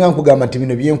zinze nga nkugamba nti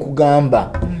bino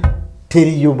byenkugamba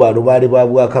teriyo balubaale bwa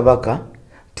Bwakabaka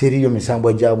teriyo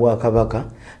misambwa gya Bwakabaka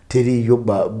teriyo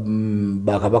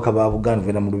bakabaka ba Buganda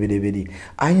vena mu lubereberi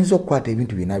ayinza okukwata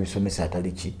ebintu bina bisomesa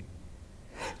ataliki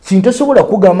kintu osobola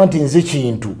kugamba nti nze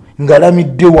kintu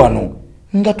ngalamidde wano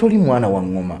nga toli mwana wa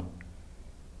ngoma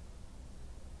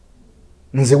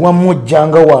nze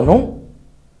wamujjanga wano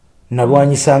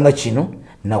nalwanyisanga kino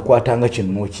nakwatanga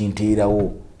kino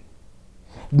n'okinteerawo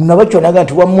nabakyonaga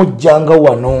nti wamujjanga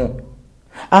wano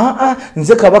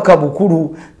nze kabaka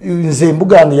bukulu nze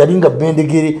embuga yange yali nga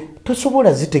bendegere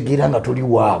tosobola zitegeera nga toli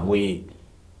waabwe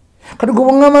kati gwe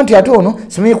bw'ŋŋamba nti ate ono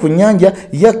simanyi ku nnyanja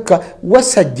yakka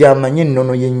Wasajja amanye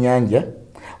ennono y'ennyanja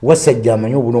Wasajja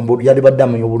amanye obulombo yali badde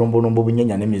amanye obulombolombo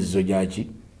bunyanya n'emizizo gyaki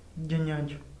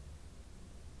gy'ennyanja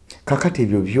kakati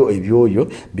ebyoyo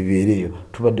bibeereyo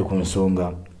tubadde ku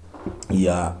nsonga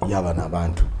y'abaana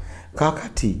abantu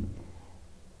kakati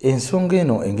ensonga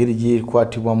eno engeri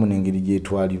gyekwatibwamu n'engeri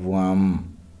gyetwalibwamu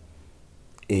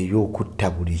ey'okutta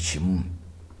buli kimu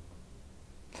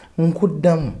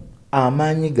nkuddamu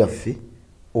amaanyi gaffe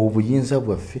obuyinza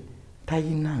bwaffe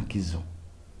tayina nkizo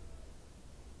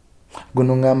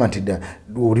guno ngamba nti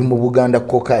oli mu Buganda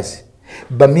caucus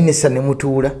baminisa ne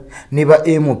mutuula ne ba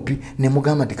MP ne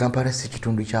mugamba nti Kampala si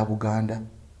kitundu kya Buganda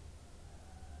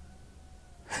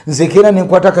nze keera ne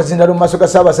nkwata akazindalo mu maaso ga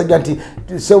Ssaabasajja nti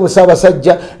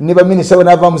Ssaabasajja ne baminisa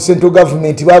banaava mu central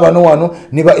government baabano wano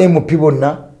ne ba MP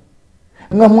bonna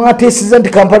nga mwateesiza nti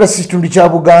Kampala si kitundu kya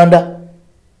Buganda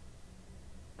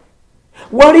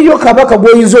waliyo kabaka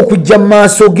bw'oyinza okujja mu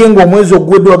maaso ge ng'omwezi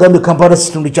oguwedde wagambye Kampala si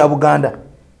kitundu kya Buganda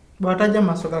bw'atajja mu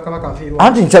maaso ga kabaka afiirwa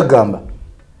anti nkyagamba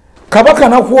kabaka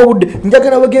nakuwa obudde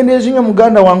njagala bagendeezi nnyo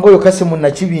muganda wange oyo Kasimu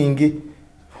Nakibinge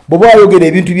bw'oba ayogera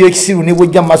ebintu by'ekisiru ne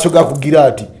bw'ojja mu maaso gakugira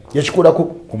ati yakikolako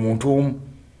ku muntu omu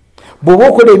bw'oba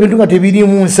okola ebintu nga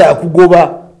tebirimu nsa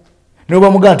akugoba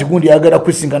noba muganda nti gundi ayagala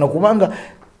kwesinkana kubanga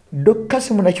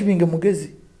Kasimu Nakibinge mugezi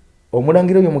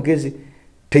Omulangira oyo mugezi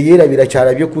teyeerabira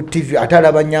kyalabye ku TV ate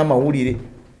alaba nnyo amawulire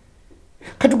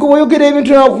kati gwe bw'oyogera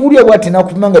ebintu nakuwulira bw'ati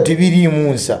nakupima nga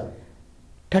tebirimu nsa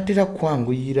tatera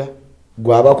kwanguyira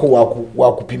gwabako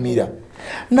wakupimira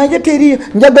naye teriyo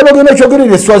njagala ogenda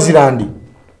okyogerere Swaziland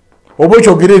oba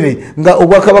okyogerere nga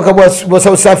Obwakabaka bwa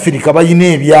South Africa bayina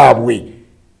ebyabwe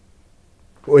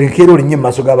enkeera olinnye mu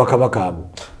maaso g'abakabaka abo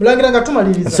Mulangira nga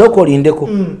tumaliriza sooka olindeko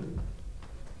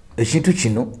ekintu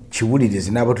kino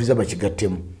kiwulirize n'abatuuze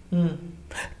bakigattemu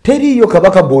teriyo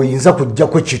kabaka bw'oyinza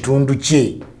kujjako ekitundu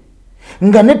kye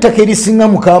nga n'ettaka erisinga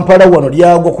mu Kampala wano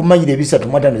lyagwa ku mayiro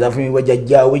 350 zafunibwa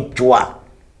jjajjaawe Chwa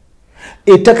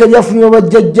ettaka lyafunibwa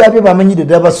bajjajjaabe bamanyire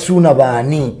ddala basuuna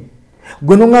baani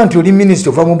gwe nonga nti oli minisita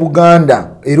ova mu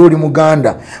Buganda era oli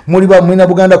Muganda mulina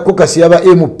Buganda caucus yaba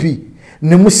MP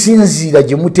ne musinziira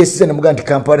gye muteesiza ne mugamba nti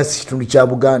Kampala si kitundu kya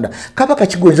Buganda kabaka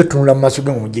kigoyinza otunula mu maaso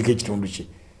ge ng'omugyeko ekitundu kye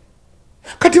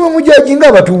kati bamujaji nga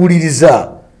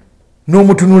abatuwuliriza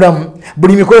n'omutunulamu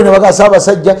buli mikolo ne bagamba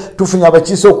Ssaabasajja tufunye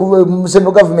abakiise okuva mu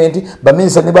central government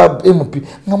baminisa ne ba MP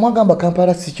nga mwagamba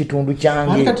Kampala si kitundu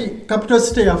kyange kati capital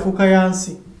city yafuuka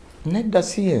yansi nedda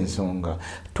si ensonga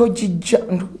togijja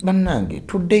bannange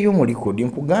tuddeyo mu likodi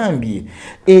nkugambye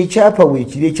ekyapa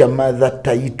weekiri ekya mother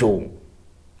title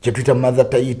kyetuyita mother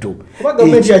title kuba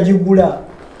gavumenti yagigula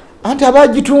anti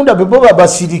abagitunda bebo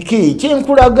babasirike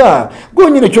kyenkulaga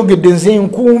gonyine kyogedde nze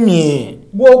nkuumye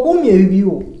bw'okuumye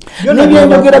ebibyo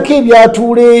nebyenjogerako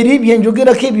ebyatuula eri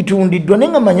byenjogerako ebitundiddwa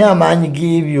naye nga manye amaanyi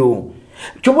g'ebyo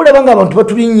kyobulaba nga abantu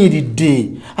batulinnyiridde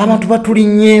abantu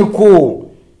batulinnyeeko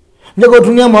njaga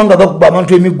otunia mwanga gakuba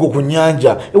abantu emiggo ku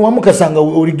nnyanja ewamukasanga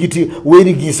oligiti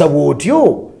weerigiisa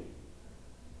bw'otyo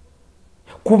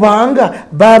kubanga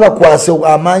babakwasa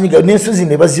amaanyi n'ensozi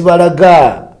ne bazibalaga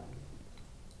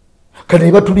kati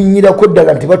ne batulinnyirako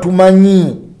ddala nti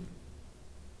batumanyi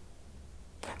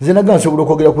nze naga nsobola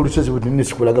okwogera ku lusozi bwetunine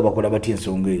sikulaga bakola batya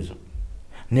ensonga ezo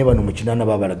naye bano mu kinaana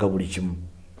babalaga buli kimu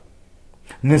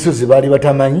n'ensozi baali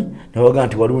batamanyi nabaga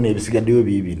nti waliwo n'ebisigaddeyo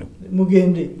biibino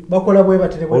mugende bakola bwe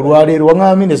batere olwaleero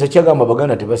waŋŋamba minisita kyagamba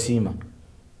Baganda tebasiima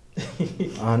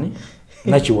ani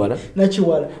Nakiwala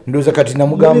ndowooza kati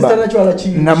namugamba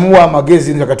namuwa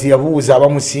amagezi nga kati yabuuza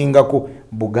abamusingako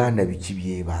Buganda biki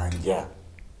byebanja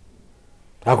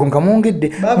ako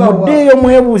nkamwongedde muddeeyo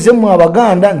mwebuuze mu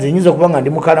Abaganda nze nyinza okuba nga ndi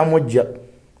mukalamojja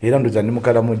era ndowooza ndi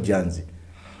mukalamojja nze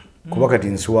kuba kati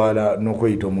nswala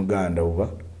n'okweyita Omuganda oba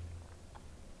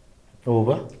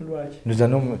ndowooza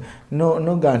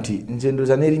noga nti nze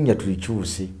ndowooza n'erinnya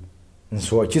tulikyuse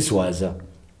kiswaza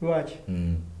Lwaki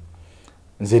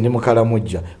nze ndi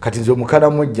mukalamojja kati nze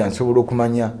omukalamojja nsobola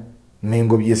okumanya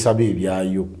mengo byesaba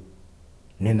ebyayo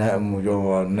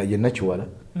ye Nakiwala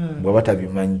bw'aba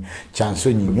tabimanyi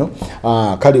kyansonyi nnyo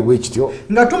kale bwe kityo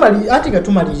nga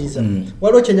tumaliriza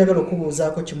waliwo kyenjagala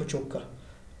okubuuzaako kimu kyokka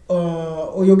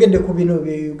oyogedde ku bino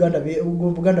bye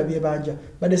Buganda byebanja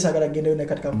badde sagala gendeyo ne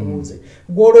katika kubuuze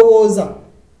gwolowooza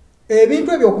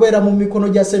ebintu ebyo okubeera mu mikono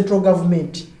gya central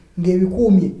government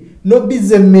ng'ebikuumye no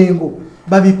bize Mengo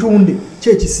babitunde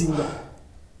kyekisinga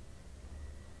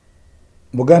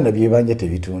Buganda byebanja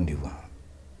tebitundibwa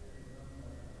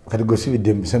kati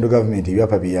gosibidde central government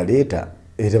ebyapa byeyaleeta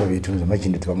era babitunze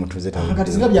makinde tebamutuze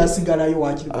kati singa byasigalayo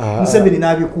wakiri Museveni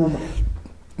n'abikuuma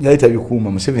yaleta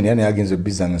bikuuma Museveni yana yagenze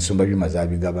bizanga nsumba byuma za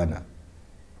bigabana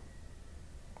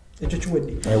ekyo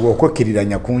kiwedde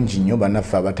okwekiriranya kungi nnyo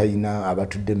bannaffe abatayina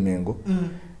abatudde Mengo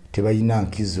tebayina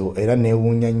nkizo era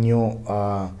neewuunya nnyo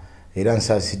era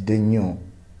nsaasidde nnyo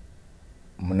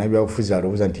munnabyabufuzi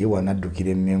alowooza nti ye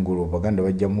wanaddukira Mengo Abaganda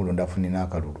bajja mulonda afune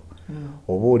n'akalulu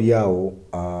oba oli awo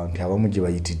nti abamu gye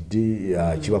bayitidde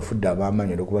kibafudde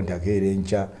ab'amaanyi olw'okuba nti akeera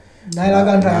enkya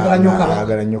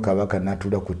ayagala nnyo Kabaka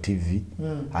n'atuula ku TV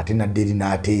ate nadde eri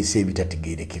n'ateesa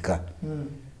ebitategeerekeka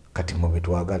kati mu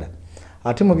betwagala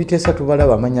ate mu biteesa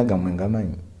tubalaba amanya gammwe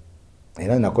ngamanyi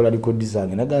era nakola likodi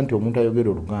zange naga nti omuntu ayogera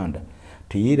Oluganda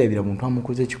teyeerabira muntu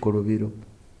amukoze ekikolobero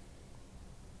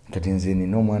kati nze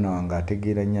nina omwana wange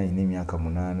ategeera nnyo alina emyaka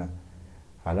 8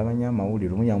 alaba nnyo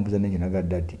amawulire omu yambuuza nekyo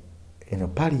nagadde ati eno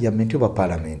parliament oba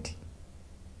parliament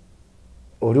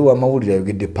oli w'amawulire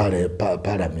ayogedde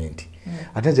parliament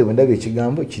ate nze bwe ndabye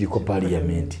ekigambo kiriko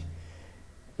parliament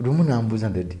lumu nambuuza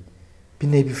nti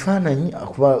bino ebifaananyi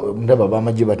akuba ndaba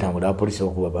ab'amagye batambula abapoliisi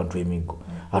bakuba abantu emiggo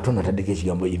ate ono ataddeko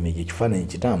ekigambo image ekifaananyi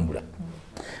kitambula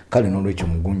kale n'olwekyo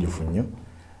mugunjufu nnyo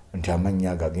nti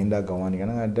amannya ago agenda agawandiika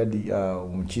naga dadi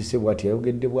omukiise bw'ati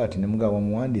yayogedde bw'ati ne mugaba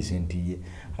muwandiise nti ye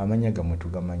amannya gammwe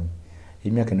tugamanyi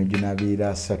emyaka eno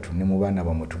ginabeera 3 ne mu baana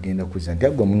bamwe tugenda kuzza nti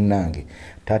agwe munnange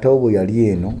taata wo bwe yali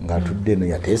eno ng'atudde eno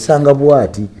yateesanga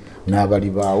bw'ati n'abali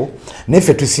baawo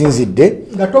neffe tusinzidde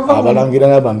abalangira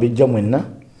n'abambejja mwenna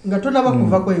nga tonaba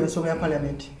kuva kwa eyo ensonga ya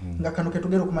parliament nga kano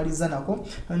ketugenda okumaliza nako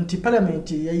nti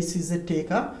parliament yayisiza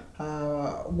etteeka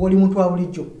gw'oli muntu wa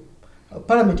bulijjo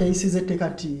parliament yayisiza etteeka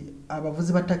nti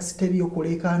abavuzi ba taxi teriyo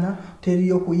kuleekaana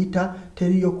teriyo kuyita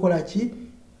teriyo kukola ki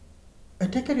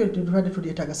etteeka eryo tubadde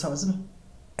tulyetaaga ssaawa zino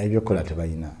ebyokukola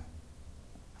tebalina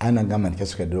anagamba nti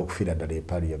kyasooka ddala okufiira ddala e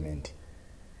parliament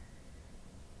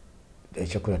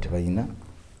ekyokukola tebalina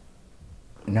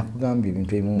nakugambye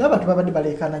ebintu ebimu n'abantu babadde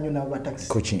baleekaana nnyo nabo ba taxi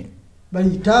kuki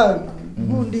bayita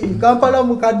gundi Kampala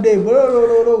mukadde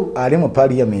bolololo ali mu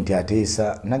parliament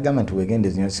ateesa nagamba nti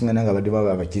wegendeze nnyo singana nga badde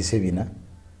baba abakiise bina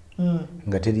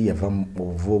nga teri yava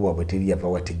obuvuo bwabwe teri yava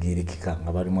wategeerekeka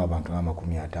nga balimu abantu nga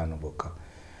 50 bokka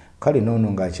kale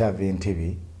noono ng'akyava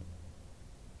entebe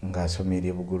ng'asomera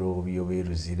ebugulo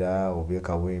by'oberuzira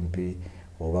obwekawempe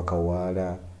oba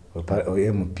kawaala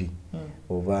MP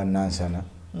oba nansana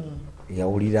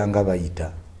yawulira nga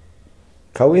bayita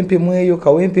kawempe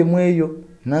mweyo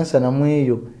nansana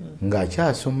mweyo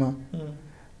ng'akyasoma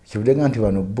kibulega nti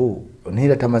bano bo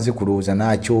neera tamaze kulowooza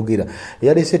n'akyogera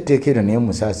yaleese etteeka eryo naye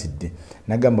musaasidde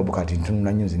nagamba bukati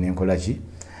ntunula nnyo nze nenkola ki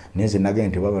neze nagenda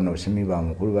nti baba n'obusomi ba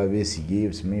mukulu babeesigye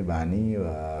obusomi baani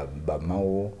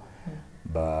bamawo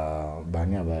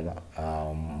baani abala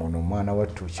ono omwana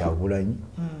wattu Kyagulanyi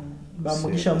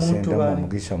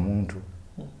bamugisha muntu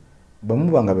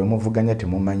bamubanga bemuvuganya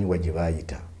temumanyi wa gye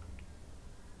baayita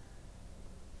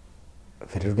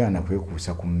ffe tetugenda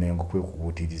kwekuusa ku Mengo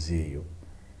kwekukuutiriza eyo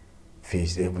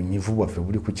ffe obunyivu bwaffe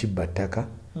buli ku kibba ttaka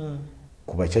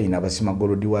ku Bachina abasima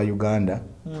golodi wa Uganda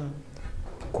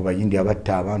ku bayindi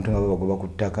abatta abantu nga babagoba ku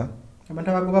ttaka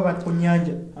abantu abagoba abantu ku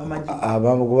nnyanja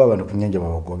abagoba abantu ku nnyanja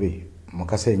babagobe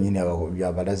mukasa yennyini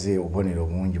abalaze obubonero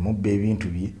bungi mubba ebintu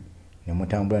bye ne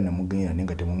mutambula ne mugenda naye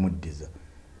nga temumuddiza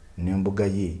n'embuga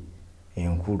ye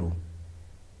enkulu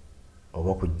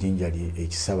oba ku jjinja lye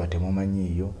ekisaba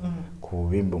temumanyiiyo ku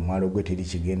bubembe omwalo gwe teri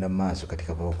kigenda mu maaso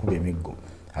katika babakuba emiggo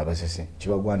abasese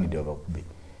kibagwanidde babakube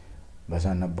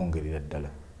basaana bongerera ddala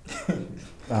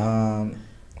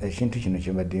ekintu kino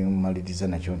kyebadde mmaliriza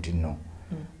nakyo nti nno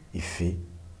ife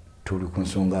tuli ku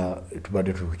nsonga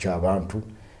tubadde tuli kukyabantu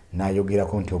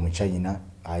n'ayogerako nti Omuchina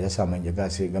ayasa amanje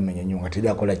gase gamenya nnyo nga teri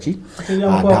akola ki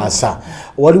ataasa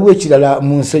waliwo ekirala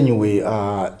mu nsonyiwe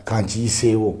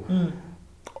kankiyiseewo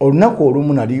olunaku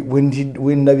olumu nali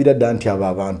wendabira dda nti abo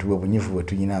abantu bwe bunyifu bwe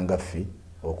tulina nga ffe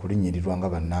okulinnyirirwa nga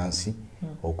bannansi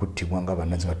okuttibwa nga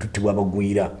bannansi nga tuttibwa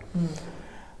abagwira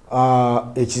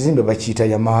ekizimbe bakiyita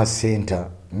Yamaha Center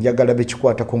njagala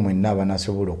bekikwatako mwenna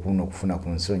abanasobola okufuna ku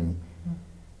nsonyi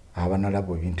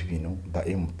abanalaba ebintu bino ba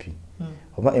MP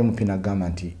oba MP nagamba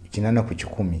nti 8 ku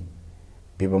 10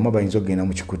 bebamu bayinza okugenda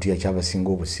mu kikutiya ky'abasinga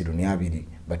obusiru ne 2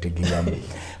 bategeeramu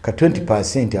ka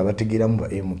 20% abategeeramu ba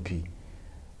MP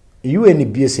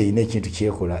UNBS ine ekintu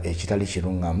kyekola ekitali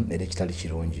kirungamu era ekitali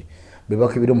kirungi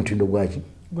bebakebira omutindo gwaki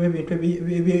gw'ebintu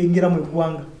ebingira mu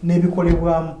ggwanga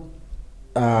n'ebikolebwamu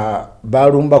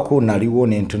balumbako naliwo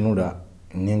n'entunula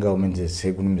nenga omenze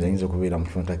segunumiza yinza okubeera mu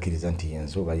kifunta kiriza nti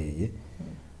yenzo oba yeye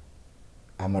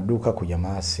amaduuka ku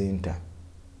jamaa center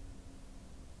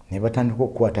ne batandika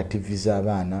okukwata TV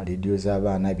z'abaana radio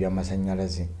z'abaana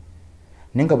eby'amasannyalaze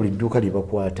nenga buli dduuka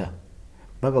lyebakwata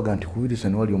babaga nti ku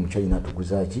Wilson wali omuchina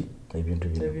atuguzaaki ebintu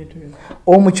bino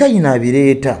omuchina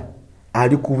abireeta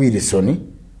ali ku Wilson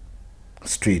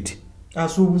street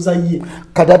asuubuza ye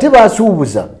kati ate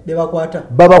baasuubuza bebakwata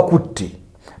babakutte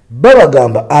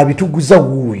babagamba abituguza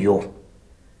wuuyo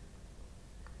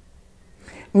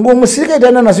ng'omusirikale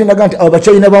tana naso ndaga nti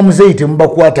abachina ba muzeyi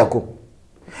temubakwatako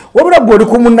wabula gw'oli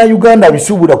ku munnayuganda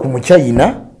abisuubula ku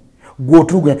muchina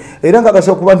gw'otuga era nga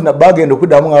gasobola kuba nti nabagenda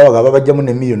okuddamu nga babajjamu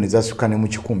ne miliyoni zasukka ne mu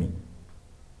 10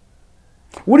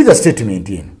 wuliza statement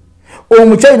eno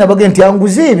omuchina bagenda nti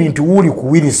anguze ebintu wuli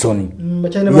ku Wilson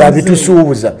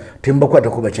yabitusuubuza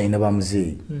temubakwatako bachina ba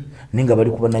muzeyi ninga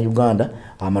bali kuba na Uganda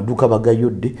amaduuka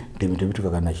bagayodde ebintu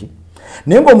bitukakanaki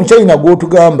naye ng'omuchina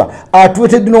gw'otugamba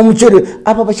atuwetedde n'omucere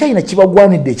abo abachina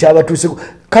kibagwanidde ekyabatuuseko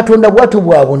katonda bw'ato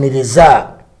bwabonereza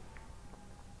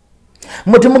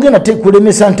mwe temugenda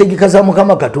kulemesa ntegeka za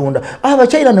Mukama Katonda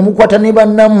abachina ne mukwata ne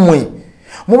bannammwe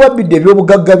mubabidde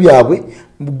ebyobugagga byabwe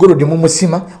golodi mu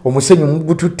musima omusenyu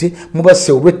mugututte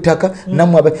mubasse olw'ettaka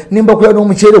nammwe nimbakola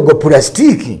n'omucere gwa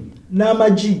pulastiki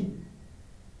n'amagi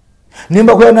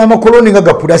nimbakola n'amakoloni nga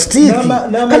ga pulastiki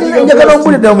kati njagala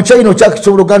ombulidde omuchina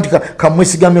okyakisobola nti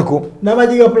kamwesigameko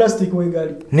n'amagi ga pulastiki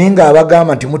wegali nenga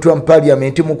abagamba nti mutwa mu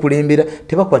parliament mukulembera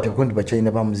tebakwatako ndi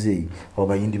bachina ba muzeeyi oba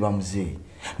bayindi ba muzeeyi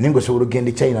nenga osobola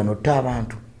ogenda China notta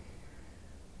abantu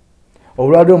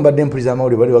olwaliro mbadde mpuliriza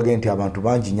amawulire bali bagenda nti abantu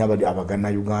bangi nnyo abagana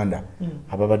Uganda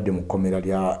ababadde mu kkomera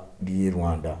ly'e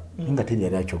Rwanda nga teri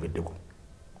yali akyogeddeko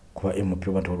kuba MP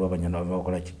abantu olw'abanyana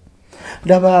bakolaki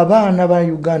ndaba abaana ba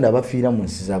Uganda abafiira mu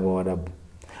nsi z'Abawarabu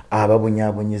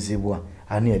ababonyaabonyezebwa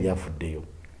ani yali afuddeyo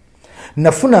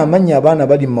nafuna amannya abaana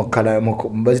bali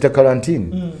bazita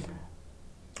karantini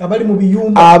abali mu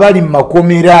biyumba abali mu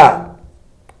makomera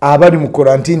abali mu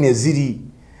karantini eziri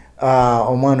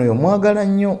omwana oyo mwagala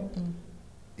nnyo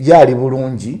yali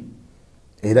bulungi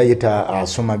era yeta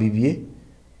asoma bibye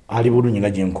ali bulungi nga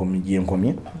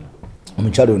gyenkomye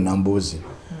omukyalo Namboze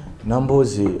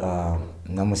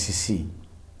namusisi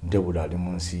Debula ali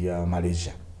mu nsi ya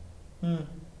Malaysia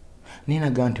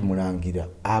ninaga nti mulangira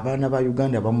abaana ba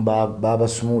Uganda abamu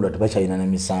babasumula tebakyalina na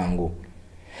misango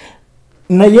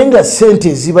naye nga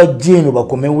sente zibajja eno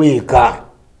bakomeweeka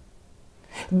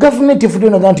gavumenti efudde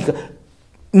naga nti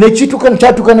nekituka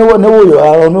kyatuka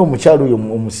newoyo n'omukyalo oyo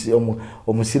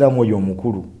omusiramu oyo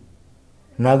omukulu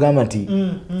n'agamba nti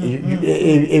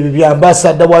ebyo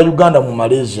byambasada bwa Uganda mu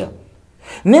Malaysia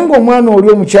ninga omwana oli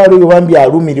omukyalo oyo bambi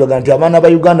alumirirwa nti abaana ba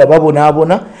Uganda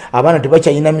babonaabona abaana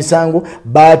tebakyalina misango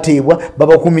bateebwa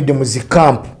babakumidde mu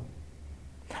zikampu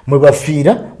mwe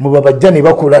bafiira mwe babajja ne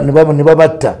bakola ne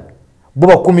babatta bo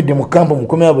bakumidde mu kampu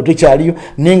mukome yabo tekyaliyo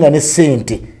nenga ne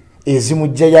sente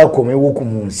ezimujja yakomewo ku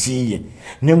munsi ye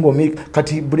nengo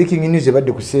kati breaking news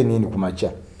ebadde ku CNN ku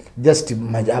macha just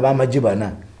abamaji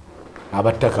bana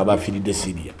abattaka bafiiridde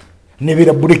Syria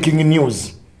nebera breaking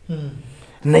news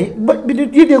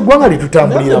bide gwanga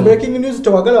litutambulira breaking news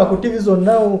tewagala ku TV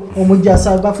zonna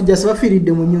omujjasa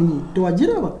bafiiridde mu nnyonyi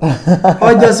tewagiraba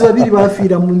abajjasi babiri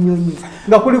bafiira mu nnyonyi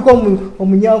nga kuliko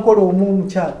omunyankolo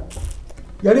omukyala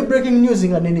yali breaking news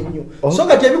nga nene nnyo so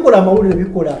kati ebikola amawulire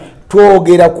bikola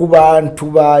twogera ku bantu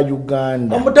ba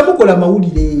Uganda temukola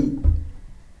amawulire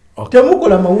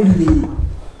temukola amawulire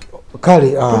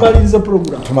kale tumalirize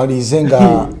program tumalize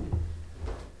nga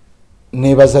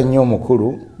nebaza nnyo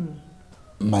omukulu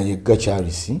Mayega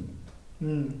Charles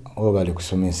oba bali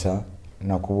kusomesa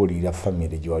nakubulira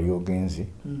family gye wali ogenze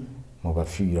mu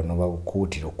bafiira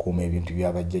n'obakuutira okuuma ebintu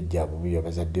by'abajjajjaabwe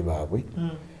by'abazadde baabwe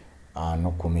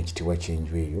n'okuuma ekitiibwa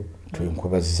ky'enju eyo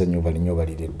twenkwebaziza nnyo bali nnyo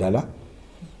balire ddala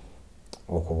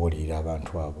okubuulira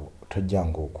abantu abo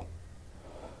tojjanga okwo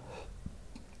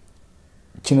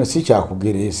kino si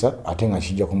kyakugereesa ate nga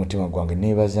kijja ku mutima gwange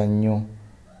neebaza nnyo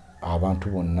abantu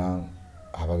bonna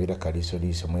ababira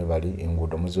kaliisoliiso mwebali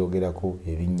enguudo muzoogerako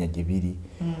ebinnya gye biri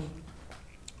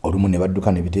olumu ne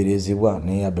badduka ne bitereezebwa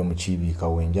naye abe mukiibiika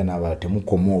wenja n'abala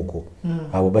temukoma okwo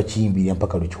abo bakiyimbirira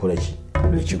mpaka lwekikola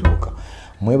lwekituuka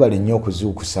mwebale nnyo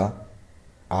okuzuukusa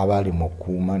abaali mu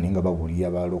kuuma naye nga babulira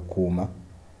abaali okuuma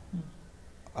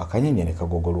akanyenya ne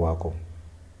kagogolwako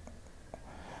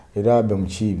era abe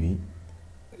mukiibi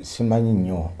simanyi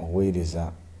nnyo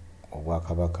oweereza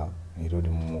Obwakabaka era oli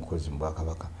mu mukozi mu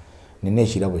Bwakabaka nina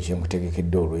ekirabo kye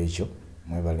nkutegekedde olw'ekyo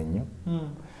mwebale nnyo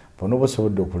bona oba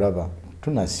osobodde okulaba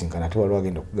tunasinkana ate waliwo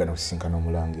agenda okugana kusinkana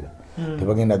Omulangira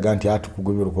tebagenda ga nti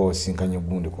atukugobya olwokuba wasinkanye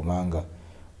gundi kubanga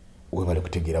webale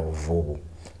kutegeera buvo obwo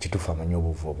kituufu amanyi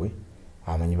obuvo bwe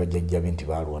amanyi bajjajja be nti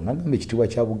baalwana nagamba ekitiibwa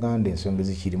kya Buganda ensonga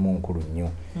ezikirimu nkulu nnyo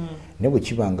ne bwe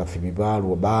kibanga ffe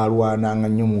baalwananga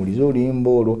nnyo muwulize oluyimba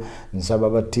olwo nsaba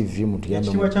ba TV mutuyambe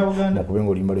mukubenga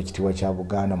oluyimba lw'ekitiibwa kya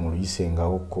Buganda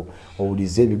muluyisengawo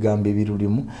owulize ebigambo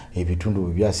ebirulimu ebitundu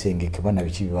bwe byasengekebwa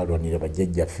nabiki bye baalwanira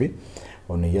bajjajjaffe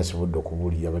ono yasobodde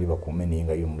okubuulira bali bakuume naye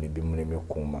nga yo muleme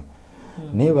okukuuma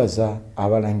neebaza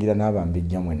abalangira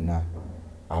n'abambejja mwenna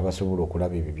abasobola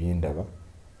okulaba ebyo byendaba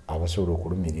abasobola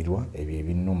okulumirirwa ebyo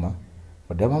ebinnuma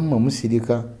wadde abamu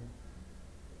musirika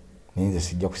naye nze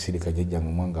sijja kusirika jjajjange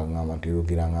omwanga ngamba nti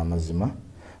yogeranga amazima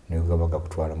naye gaba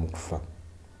gakutwala mu kufa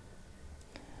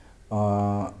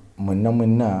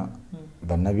mwenna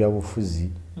bannabyabufuzi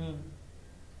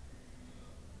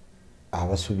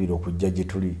abasuubira okujja gye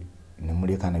tuli ne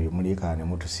mulekana bye mulekana ne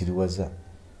mutusiriwaza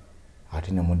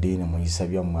ate ne muddeyo ne muyisa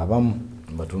byammwe abamu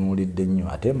mbatunuulidde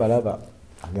nnyo ate mbalaba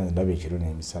agenze ndaba ekiro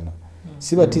n'emisana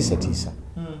sibatiisatiisa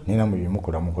naye namwe bye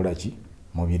mukola mukola ki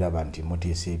mubiraba nti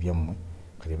mutiisa ebyammwe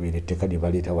kale beera etteeka lye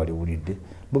baleeta waliwulidde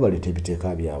bo baleeta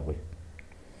ebiteeka byabwe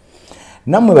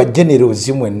nammwe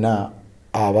bajenerozi mwenna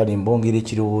abali mbongera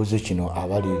ekirowoozo kino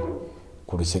abali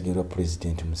ku lusege lwa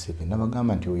pulezidenti Museveni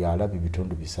nabagamba nti oyo alaba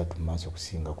ebitundu 3 mu maaso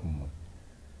okusinga ku mmwe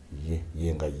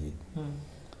ye nga ye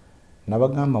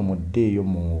nabagamba muddeeyo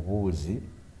mu mubuuzi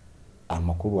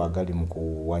amakulu agali mu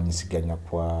kuwanyisiganya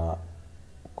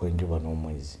kw'enjuba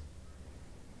n'omwezi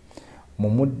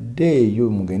mumuddeeyo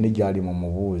mugende gyali mu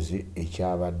mubuuzi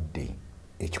ekyabadde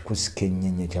ekikusika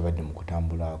ennyenye ekyabadde mu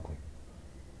kutambula kwe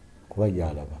kuba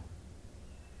yalaba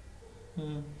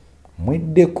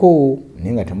mweddeko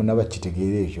naye nga temunaba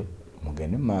kitegeera ekyo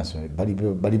mugende mu maaso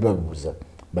bali babuuza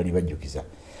bali bajjukiza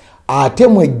ate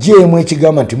mwejjeemu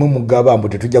ekigamba nti mugaba mbu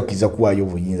tetujja kukiza kuwaayo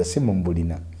obuyinza si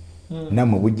mubulina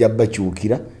nammwe bujja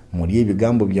bakyukira muli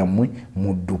ebigambo byammwe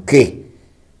mudduke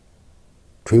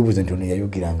twebuuze nti ono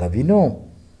yayogeranga bino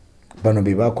bano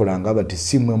be bakolanga bati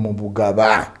si mmwe mu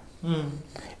bugaba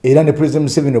era ne President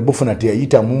Museveni obufuna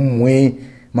teyayita mu mmwe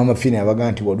Mama Fina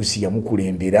yabaga nti Walusi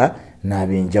yamukulembera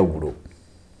n'ab'enjawulo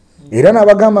era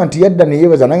n'abagamba nti yadda ne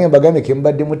yeebaza nange mbagambe ke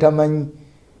mbadde mutamanyi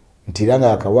nti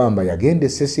ranga akawamba yagende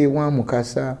sese wa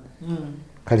mukasa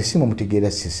kale simo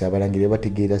mutegeera sese abalangira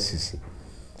bategeera sese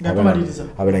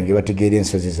abalangira bategeera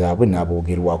ensozi zaabwe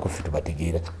n'aboogerwako ffe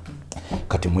tubategeera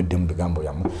kati mwedde mu bigambo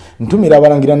yammwe ntumira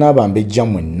abalangira n'abambejja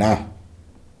mwenna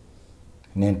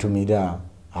nentumira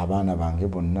abaana bange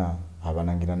bonna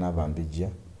abalangira n'abambejja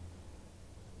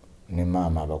ne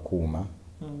maama abakuuma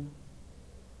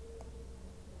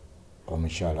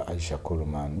omukyala Aisha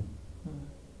Kolomani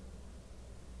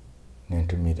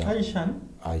nentumira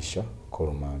Aisha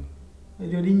Kolomani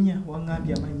eryo linnya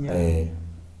wangambye amanya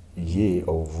ye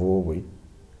ovuobwe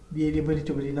byeri bali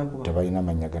tobulina kuba tabalina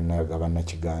amanya gabana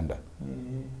Kiganda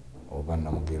oba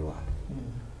namugerwa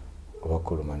oba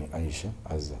Kolomani Aisha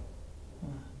aza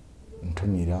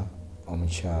ntumira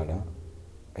omukyala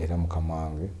era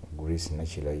mukamange Grace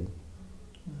Nakirayi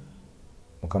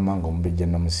mukamange omubejja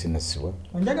namusinasiwa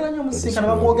njagala nnyo musinkana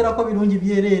bamwogerako birungi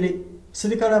byerere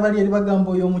sirikala bali eri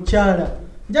bagamba oyo omukyala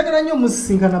njagala nnyo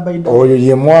musinkana baida oyo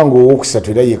ye mwango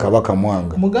owokusatu era ye Kabaka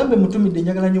mwanga mugambe mutumidde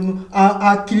njagala nnyo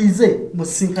akirize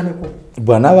musinkaneko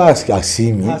bw'anaaba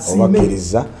asiimye oba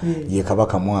akkiriza ye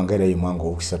Kabaka mwanga era ye mwango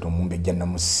owokusatu omumbejja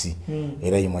namusi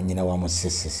era ye mwannyina wa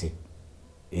Musesese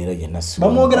era ye Nasiwa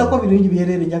bamwogerako birungi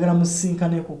byerere njagala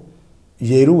musinkaneko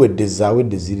yeeruwedde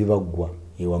zaawedde ziri baggwa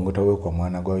yewangotawe kwa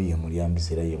mwana gwawe ye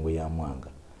mulyambisa era yengo ya mwanga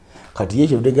kati ye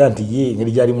kyebudega nti ye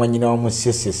ngeri gyali mwanyina wa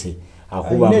Musesese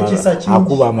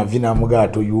akuba amavina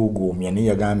amugaato yugoomya naye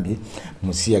yagambye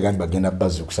musi yagambye bagenda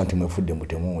bazzu kusanti mwefudde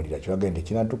mutemuwulira kyagende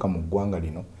kinatuuka mu ggwanga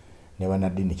lino ne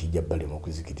bannaddiini kijja balema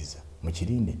okuzikiriza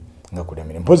mukirinde nga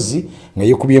kulamira mpozi nga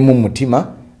yekubyemu mutima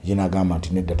ye nagamba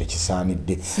nti nedda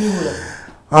tekisaanidde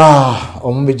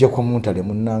omumbejja kwa muntale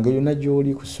munnange yonna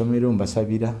gy'oli ku ssomero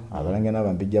mbasabira abalangira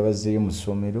n'abambejja bazzeeyo mu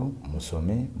ssomero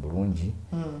musome bulungi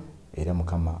era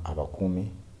Mukama abakuume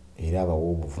era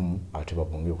abawa obuvumu ate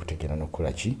babongere okutegeera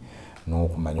n'okukola ki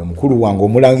n'okumanya omukulu wange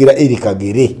Omulangira eri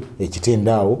Kagere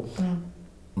ekitendaawo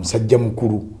musajja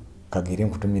mukulu Kagere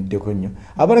nkutumiddeko nnyo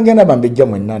abalangira n'abambejja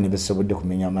mwenna ne basobodde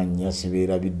kumenya amannya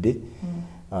sibeerabidde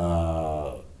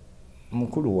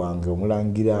mukulu wange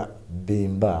Omulangira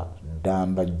Bemba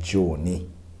Damba John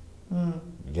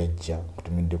jajja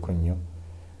kutumiddeko nnyo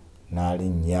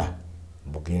n'alinnya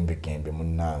Bugembe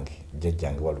munnange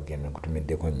jajjange Walugembe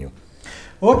kutumiddeko nnyo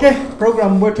Okay,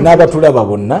 program bwetu n'abatulaba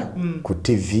bonna ku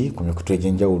TV ku mikutu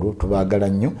egy'enjawulo tubaagala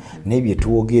nnyo n'ebyo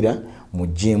tuwogera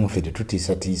mujjeemu ffe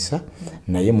tetutiisatiisa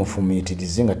naye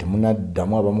mufumiitirize nga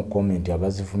temunaddamu abamu komenti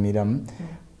abazifumiramu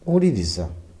wuliriza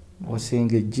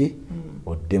osengejje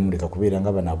oddemu leka kubeera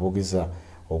nga bano aboogeza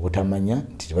obutamanya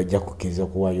nti tebajja kukkiriza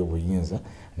kuwaayo obuyinza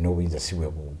n'obuyinza si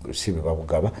bwe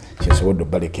babugaba kyesobodde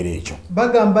obalekera ekyo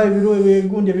bagamba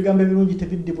ebigundi ebigambo ebirungi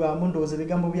tebiddibwamu ndowooza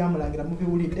ebigambo byamulangira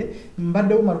mubiwulidde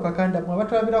mbadde Bumaruka Kanda mwe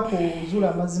abatulabira ku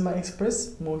Zuula Amazima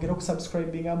Express mwongere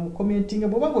okusubscribinga mu commenting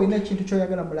bw'oba ng'olina ekintu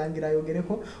ky'oyagala mulangira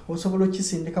ayogereko osobola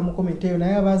okisindika mu comment eyo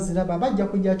naye abaziraba bajja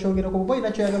kujja kyogereko bw'oba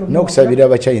olina ky'oyagala n'okusabira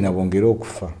abachina bongere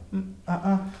okufa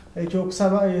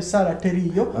ekyokusaba esaala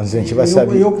teriyo nze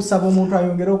nkibasabye ey'okusaba omuntu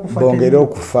ayongere okufa bongere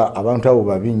okufa abantu abo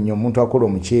babi nnyo omuntu akola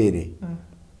omuceere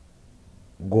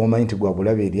gw'omanyi nti gwa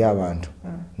bulabe eri abantu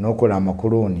n'okola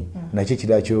amakoloni nakyo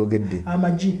kira kyogedde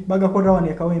amagi bagakolera wano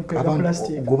ekawempe ga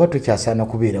plastic goba tokyasaana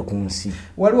kubeera ku nsi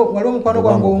waliwo omukwano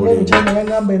gwange omukyana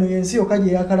yagamba eno yensi yokka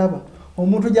gye yakalaba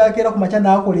omuntu gy'akeera ku makya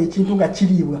n'akola ekintu nga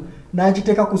kiriibwa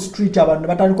n'akiteeka ku street abantu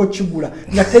batandika okigula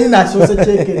nga teri n'asoose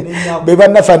kyekennenyako be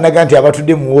bannafaanaga nti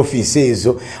abatudde mu woofiisi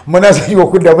ezo munasaliwo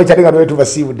okuddamu ekyate nga lwe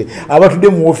tubasiibudde abatudde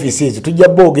mu woofiisi ezo tujja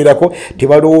boogerako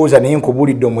tebalowooza naye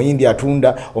nkubulidde omuyindi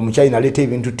atunda omukyayina aleeta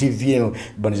ebintu tvm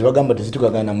bano ze bagamba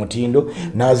tezitukagana mutindo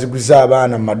n'aziguza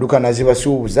abaana mu maduuka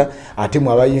n'azibasuubuza ate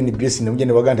mu aba unibs ne mujja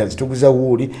ne bagamba nti azituguza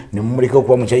wuuli ne mumuleka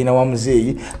okuba mukyayina wa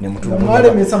muzeeyi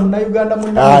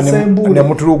ne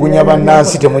mutulugunya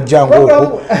bannansi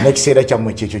temujjangaokwo ekiseera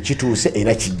kyammwe kyekyo kituuse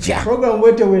era kijja program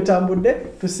wete wetambudde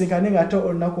tusinkane ng'ate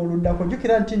olunaku oluddako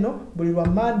jjukira nti no buli lwa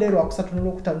Monday lwakusatu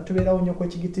n'olwokutaano tubeerawo nnyo ku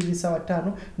ekigitv ssaawa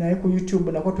 5 naye ku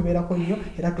YouTube nakwo tubeerako nnyo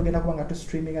era tugenda kuba nga tu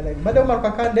streaminga live mbadde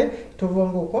Bumaruka Kande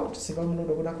tovanga okwo tusinga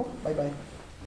omulundi ogulako bye bye